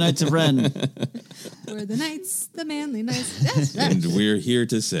 "Yep, we're the Knights of Ren. We're the Knights, the manly Knights." That's right. And we're here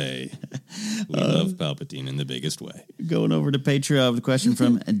to say we love Palpatine in the biggest way. Going over to Patreon, a question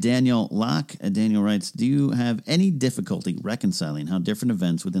from Daniel Locke. Daniel writes, do you have any difficulty reconciling how different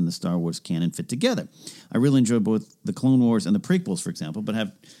events within the Star Wars canon fit together? I really enjoy both the Clone Wars and the prequels, for example, but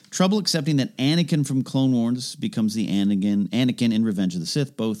have trouble accepting that Anakin from Clone Wars becomes the Anakin in Revenge of the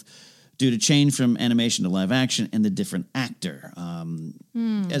Sith, both due to change from animation to live action and the different actor.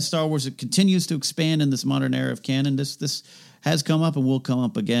 As Star Wars continues to expand in this modern era of canon, this has come up and will come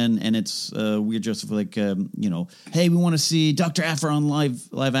up again, and it's weird, Joseph, like, hey, we want to see Dr. Aphra on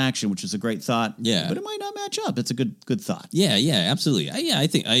live action, which is a great thought. Yeah. But it might not match up. It's a good thought. Yeah, absolutely. I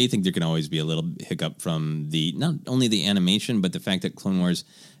think there can always be a little hiccup from not only the animation, but the fact that Clone Wars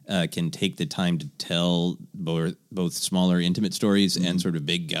can take the time to tell both smaller, intimate stories and sort of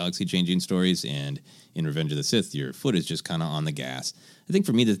big galaxy-changing stories, and in Revenge of the Sith, your foot is just kind of on the gas. I think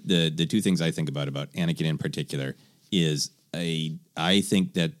for me, the two things I think about Anakin in particular is I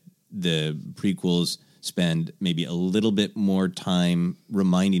think that the prequels spend maybe a little bit more time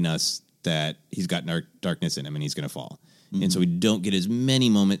reminding us that he's got darkness in him and he's going to fall. Mm-hmm. And so we don't get as many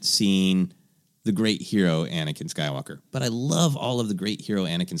moments seeing the great hero Anakin Skywalker. But I love all of the great hero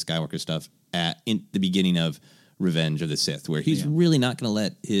Anakin Skywalker stuff in the beginning of Revenge of the Sith, where he's really not going to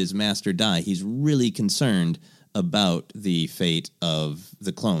let his master die. He's really concerned about the fate of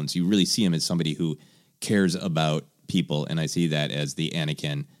the clones. You really see him as somebody who cares about people, and I see that as the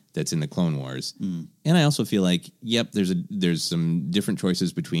Anakin that's in the Clone Wars. And I also feel like, there's some different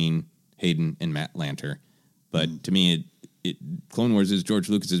choices between Hayden and Matt Lanter, but to me, Clone Wars is George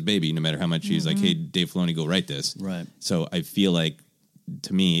Lucas's baby. No matter how much he's like, "Hey, Dave Filoni, go write this." Right. So I feel like,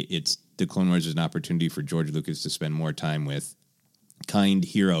 to me, it's the Clone Wars is an opportunity for George Lucas to spend more time with kind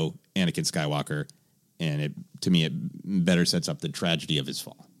hero Anakin Skywalker, and to me, it better sets up the tragedy of his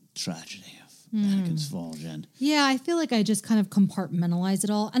fall. Tragedy. Anakin's fall, Jen. Yeah, I feel like I just kind of compartmentalize it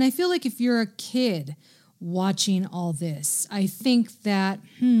all. And I feel like if you're a kid watching all this, I think that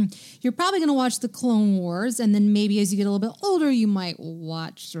you're probably going to watch the Clone Wars, and then maybe as you get a little bit older, you might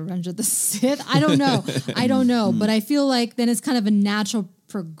watch Revenge of the Sith. I don't know. But I feel like then it's kind of a natural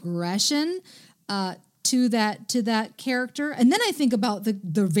progression to that character. And then I think about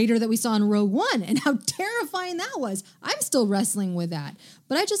the Vader that we saw in Rogue One and how terrifying that was. I'm still wrestling with that.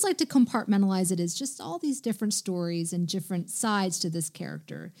 But I just like to compartmentalize it as just all these different stories and different sides to this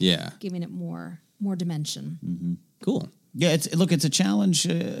character. Yeah. Giving it more dimension. Mm-hmm. Cool. Yeah, it's a challenge.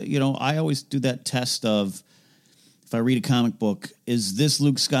 I always do that test of, if I read a comic book, is this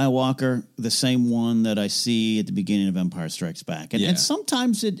Luke Skywalker the same one that I see at the beginning of Empire Strikes Back? And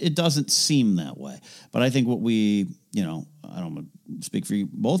sometimes it doesn't seem that way. But I think what we, I don't want to speak for you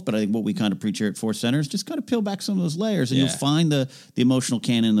both, but I think what we kind of preach here at Force Center is just kind of peel back some of those layers, and you'll find the emotional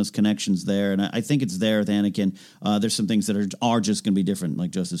canon, those connections there. And I think it's there with Anakin. There's some things that are just going to be different,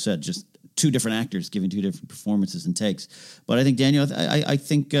 like Joseph said, just two different actors giving two different performances and takes. But I think, Daniel, I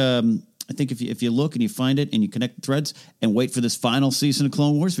think if you look and you find it and you connect the threads and wait for this final season of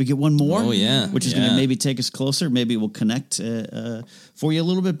Clone Wars, we get one more. Oh, yeah. Which is going to maybe take us closer. Maybe we'll connect for you a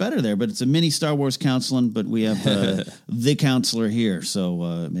little bit better there. But it's a mini Star Wars counseling, but we have the counselor here.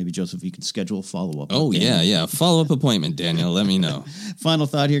 So maybe, Joseph, you can schedule a follow-up. Oh, yeah. Follow-up appointment, Daniel. Let me know. Final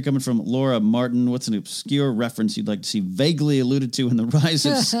thought here coming from Laura Martin. What's an obscure reference you'd like to see vaguely alluded to in The Rise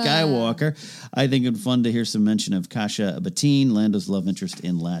of Skywalker? I think it'd be fun to hear some mention of Kasha Batine, Lando's love interest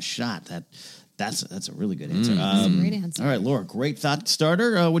in Last Shot. That's a really good answer. That's a great answer. All right, Laura, great thought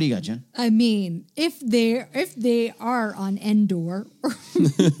starter. What do you got, Jen? I mean, if they are on Endor,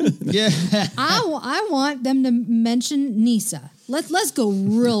 I want them to mention Nisa. Let's go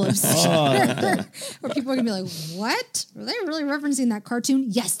real obscure. Where people are gonna be like, "What? Are they really referencing that cartoon?"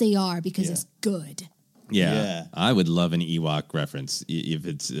 Yes, they are, because it's good. Yeah. I would love an Ewok reference if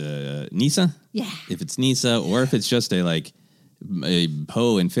it's Nisa. Yeah, if it's Nisa, or if it's just a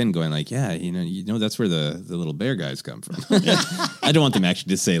Poe and Finn going like, that's where the little bear guys come from. I don't want them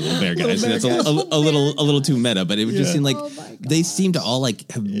actually to say little bear guys. That's a little too meta, but it would just seem like they seem to all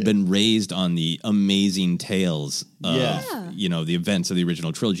have been raised on the amazing tales of the events of the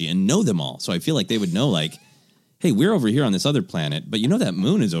original trilogy and know them all. So I feel like they would know hey, we're over here on this other planet, but that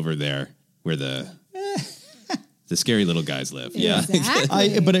moon is over there where the the scary little guys live.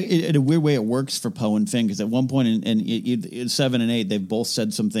 Exactly. But in a weird way, it works for Poe and Finn, because at one point in 7 and 8, they've both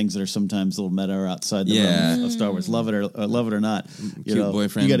said some things that are sometimes a little meta or outside the realm of Star Wars. Love it or not. Cute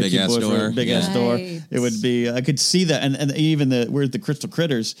boyfriend, you got a big cute ass boyfriend, door. big ass door. It would be. I could see that, and even the Crystal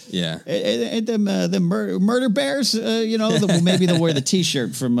Critters. Yeah, and the murder bears. Maybe they'll wear the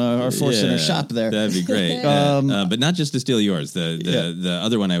T-shirt from our Force Center shop there. That'd be great. But not just to steal yours. The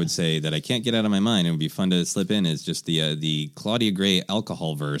other one I would say that I can't get out of my mind, it would be fun to slip in, is just the Claudia Gray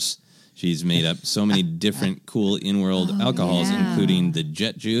alcohol verse. She's made up so many different cool in-world alcohols, including the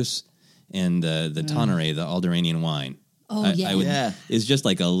Jet Juice and the Tonneray, the Alderanian wine. It's just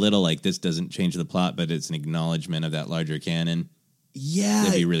like a little, like, this doesn't change the plot, but it's an acknowledgement of that larger canon. Yeah,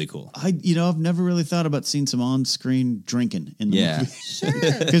 that'd be really cool. I've never really thought about seeing some on-screen drinking in the movie. Sure,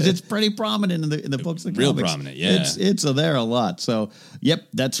 because it's pretty prominent in the books and real comics. Prominent. Yeah, it's there a lot. So, yep,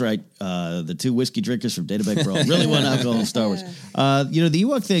 that's right. The two whiskey drinkers from Databank Brawl really want alcohol in Star Wars. The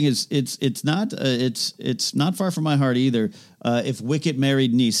Ewok thing is it's not far from my heart either. If Wicket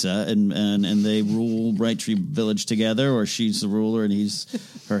married Nisa and they rule Bright Tree Village together, or she's the ruler and he's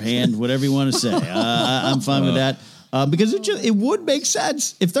her hand, whatever you want to say, I'm fine with that. Because it would make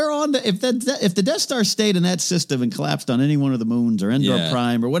sense if they're on if the Death Star stayed in that system and collapsed on any one of the moons or Endor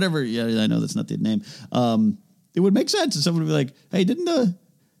Prime or whatever. Yeah, I know that's not the name. It would make sense, and someone would be like, "Hey, didn't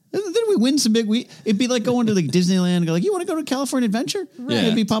we win some big? It'd be like going to like Disneyland and go like, you want to go to California Adventure? Right.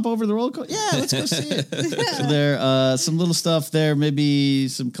 Maybe pop over the roller coaster. Yeah, let's go see it. So there, some little stuff there. Maybe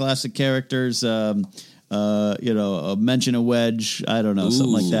some classic characters. A mention a Wedge. I don't know,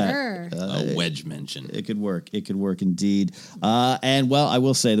 something like that. Sure. A Wedge mention. It could work. It could work indeed. I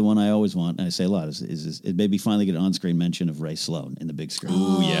will say the one I always want, and I say a lot, is it maybe finally get an on-screen mention of Ray Sloan in the big screen.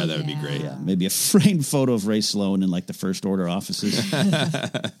 Ooh, yeah, that would be great. Yeah, maybe a framed photo of Ray Sloan in like the First Order offices.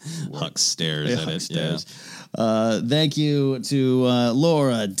 Hux stares at it. Stares. Thank you to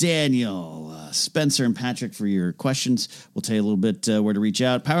Laura, Daniel, Spencer, and Patrick for your questions. We'll tell you a little bit where to reach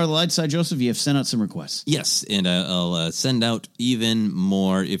out. Power of the Light Side, Joseph, you have sent out some requests. Yes, and I'll send out even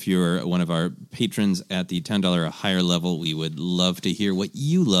more if you're one of our patrons at the $10 or higher level. We would love to hear what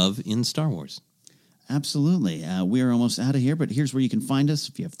you love in Star Wars. Absolutely. We are almost out of here, but here's where you can find us.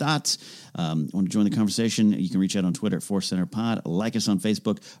 If you have thoughts, want to join the conversation, you can reach out on Twitter at Force Center Pod. Like us on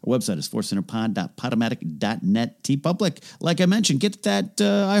Facebook. Our website is forcecenterpod.podomatic.net. TeePublic, like I mentioned, get that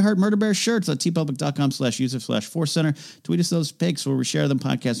I Heart Murder Bear shirts at tpublic.com/user/Force Center. Tweet us those pics where we share them.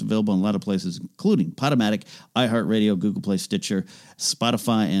 Podcasts available in a lot of places, including Podomatic, iHeartRadio, Google Play, Stitcher,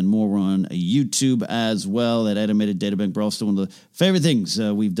 Spotify, and more. We're on YouTube as well. That animated Databank Brawl, still one of the favorite things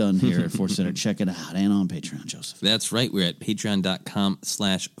we've done here at Force Center. Check it out. And on Patreon, Joseph. That's right. We're at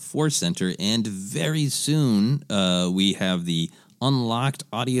patreon.com/Force Center. And very soon we have the unlocked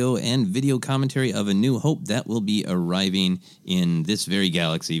audio and video commentary of A New Hope that will be arriving in this very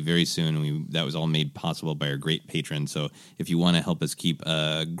galaxy very soon. That was all made possible by our great patrons. So if you want to help us keep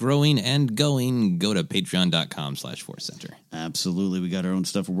growing and going, go to patreon.com/Force Center. Absolutely. We got our own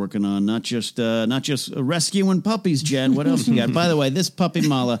stuff we're working on. Not just rescuing puppies, Jen. What else we got? By the way, this puppy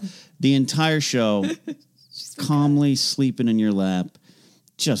Mala, the entire show, calmly sleeping in your lap.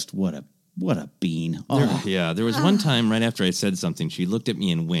 Just what a bean. Oh. There was one time right after I said something, she looked at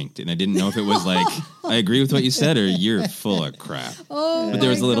me and winked, and I didn't know if it was like, I agree with what you said, or you're full of crap. Oh, but there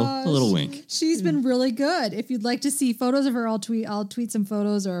was a little wink. She's been really good. If you'd like to see photos of her, I'll tweet some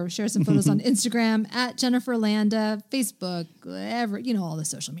photos or share some photos on Instagram at Jennifer Landa, Facebook, whatever, all the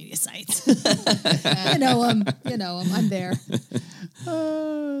social media sites. You know them. I'm there.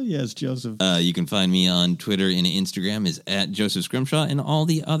 Yes, Joseph. You can find me on Twitter and Instagram is at Joseph Scrimshaw, and all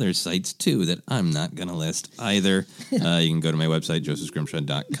the other sites too that I'm not going to list either. You can go to my website,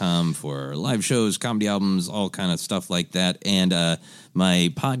 josephscrimshaw.com, for live shows, comedy albums, all kind of stuff like that. And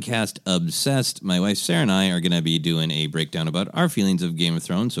my podcast, Obsessed, my wife Sarah and I are going to be doing a breakdown about our feelings of Game of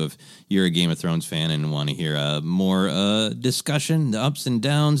Thrones. So if you're a Game of Thrones fan and want to hear more discussion, the ups and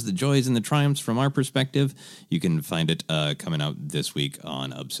downs, the joys and the triumphs from our perspective, you can find it coming out this week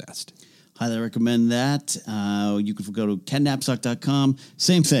on Obsessed. Highly recommend that. You can go to kennapsok.com.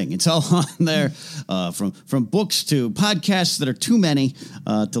 Same thing. It's all on there. From books to podcasts that are too many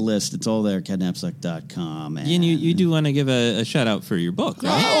to list. It's all there, kennapsok.com. And you do want to give a shout out for your book,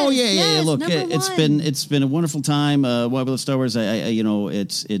 right? Yes, yeah. Look, it's been a wonderful time. Why We Love Star Wars.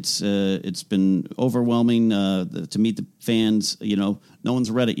 It's been overwhelming to meet the fans. No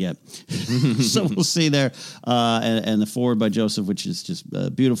one's read it yet. So we'll see there. And the foreword by Joseph, which is just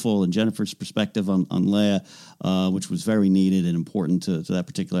beautiful, and Jennifer's perspective on Leia, which was very needed and important to that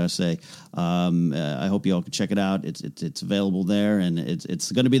particular essay. I hope you all can check it out. It's available there, and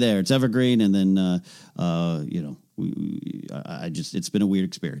it's going to be there. It's evergreen, and then it's been a weird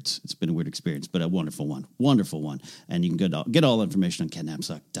experience. It's been a weird experience, but a wonderful one. And you can get all information on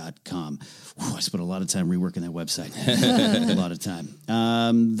kennapzok.com. I spent a lot of time reworking that website. A lot of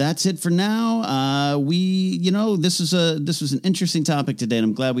time. That's it for now. This was an interesting topic today, and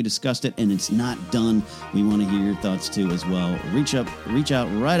I'm glad we discussed it, and it's not done. We want to hear your thoughts too as well. Reach out,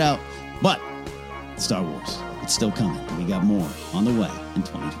 right out. But Star Wars, it's still coming. We got more on the way in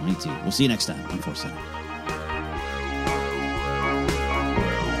 2022. We'll see you next time on Force Center.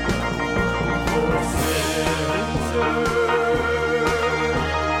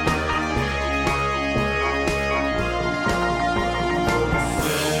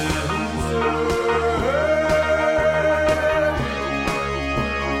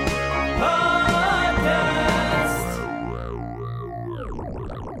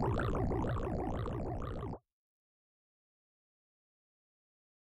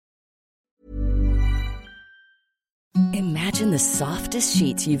 Imagine the softest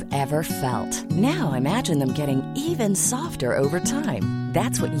sheets you've ever felt. Now imagine them getting even softer over time.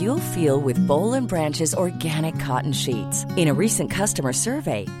 That's what you'll feel with Boll & Branch's organic cotton sheets. In a recent customer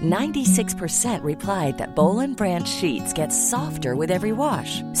survey, 96% replied that Boll & Branch sheets get softer with every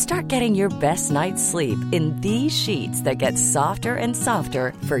wash. Start getting your best night's sleep in these sheets that get softer and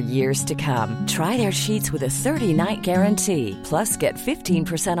softer for years to come. Try their sheets with a 30-night guarantee. Plus, get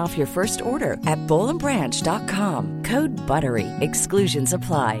 15% off your first order at bollandbranch.com. Code BUTTERY. Exclusions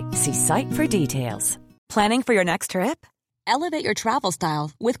apply. See site for details. Planning for your next trip? Elevate your travel style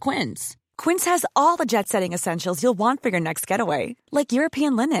with Quince. Quince has all the jet-setting essentials you'll want for your next getaway, like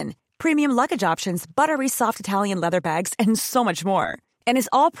European linen, premium luggage options, buttery soft Italian leather bags, and so much more. And is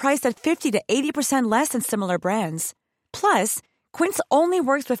all priced at 50 to 80% less than similar brands. Plus, Quince only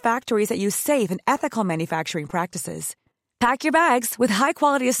works with factories that use safe and ethical manufacturing practices. Pack your bags with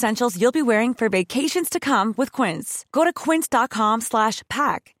high-quality essentials you'll be wearing for vacations to come with Quince. Go to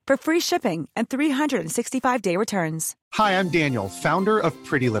quince.com/pack for free shipping and 365-day returns. Hi, I'm Daniel, founder of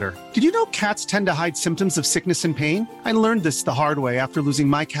Pretty Litter. Did you know cats tend to hide symptoms of sickness and pain? I learned this the hard way after losing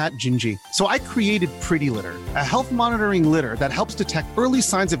my cat, Gingy. So I created Pretty Litter, a health monitoring litter that helps detect early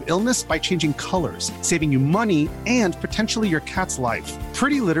signs of illness by changing colors, saving you money and potentially your cat's life.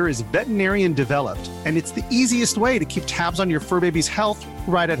 Pretty Litter is veterinarian developed, and it's the easiest way to keep tabs on your fur baby's health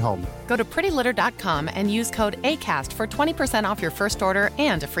right at home. Go to prettylitter.com and use code ACAST for 20% off your first order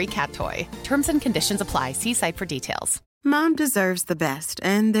and a free cat toy. Terms and conditions apply. See site for details. Mom deserves the best,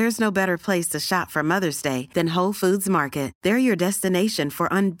 and there's no better place to shop for Mother's Day than Whole Foods Market. They're your destination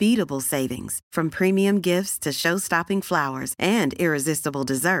for unbeatable savings, from premium gifts to show-stopping flowers and irresistible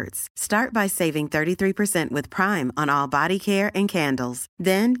desserts. Start by saving 33% with Prime on all body care and candles.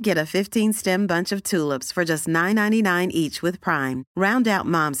 Then get a 15-stem bunch of tulips for just $9.99 each with Prime. Round out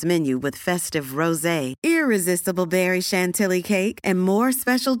Mom's menu with festive rosé, irresistible berry chantilly cake, and more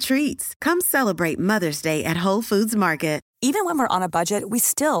special treats. Come celebrate Mother's Day at Whole Foods Market. Even when we're on a budget, we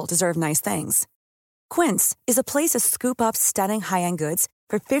still deserve nice things. Quince is a place to scoop up stunning high-end goods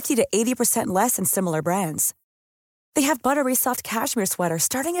for 50 to 80% less than similar brands. They have buttery soft cashmere sweaters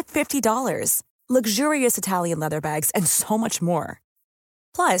starting at $50, luxurious Italian leather bags, and so much more.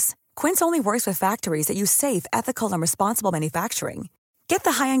 Plus, Quince only works with factories that use safe, ethical, and responsible manufacturing. Get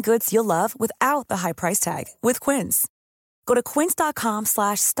the high-end goods you'll love without the high price tag with Quince. Go to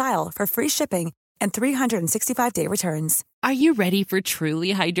quince.com/style for free shipping and 365-day returns. Are you ready for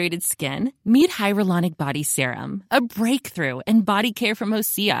truly hydrated skin? Meet Hyaluronic Body Serum, a breakthrough in body care from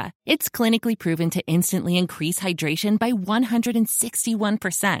Osea. It's clinically proven to instantly increase hydration by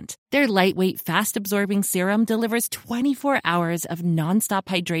 161%. Their lightweight, fast-absorbing serum delivers 24 hours of nonstop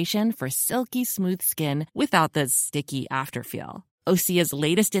hydration for silky smooth skin without the sticky afterfeel. Osea's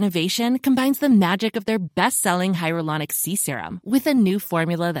latest innovation combines the magic of their best-selling Hyaluronic Sea Serum with a new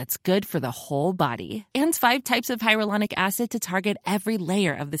formula that's good for the whole body and 5 types of hyaluronic acid to target every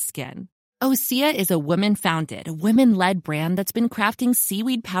layer of the skin. Osea is a women-founded, women-led brand that's been crafting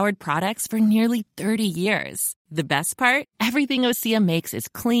seaweed-powered products for nearly 30 years. The best part? Everything Osea makes is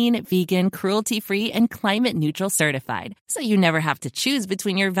clean, vegan, cruelty-free, and climate-neutral certified, so you never have to choose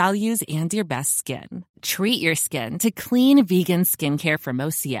between your values and your best skin. Treat your skin to clean, vegan skincare from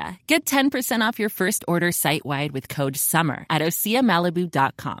Osea. Get 10% off your first order site-wide with code SUMMER at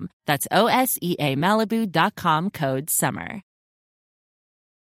OseaMalibu.com. That's OSEAMalibu.com, code SUMMER.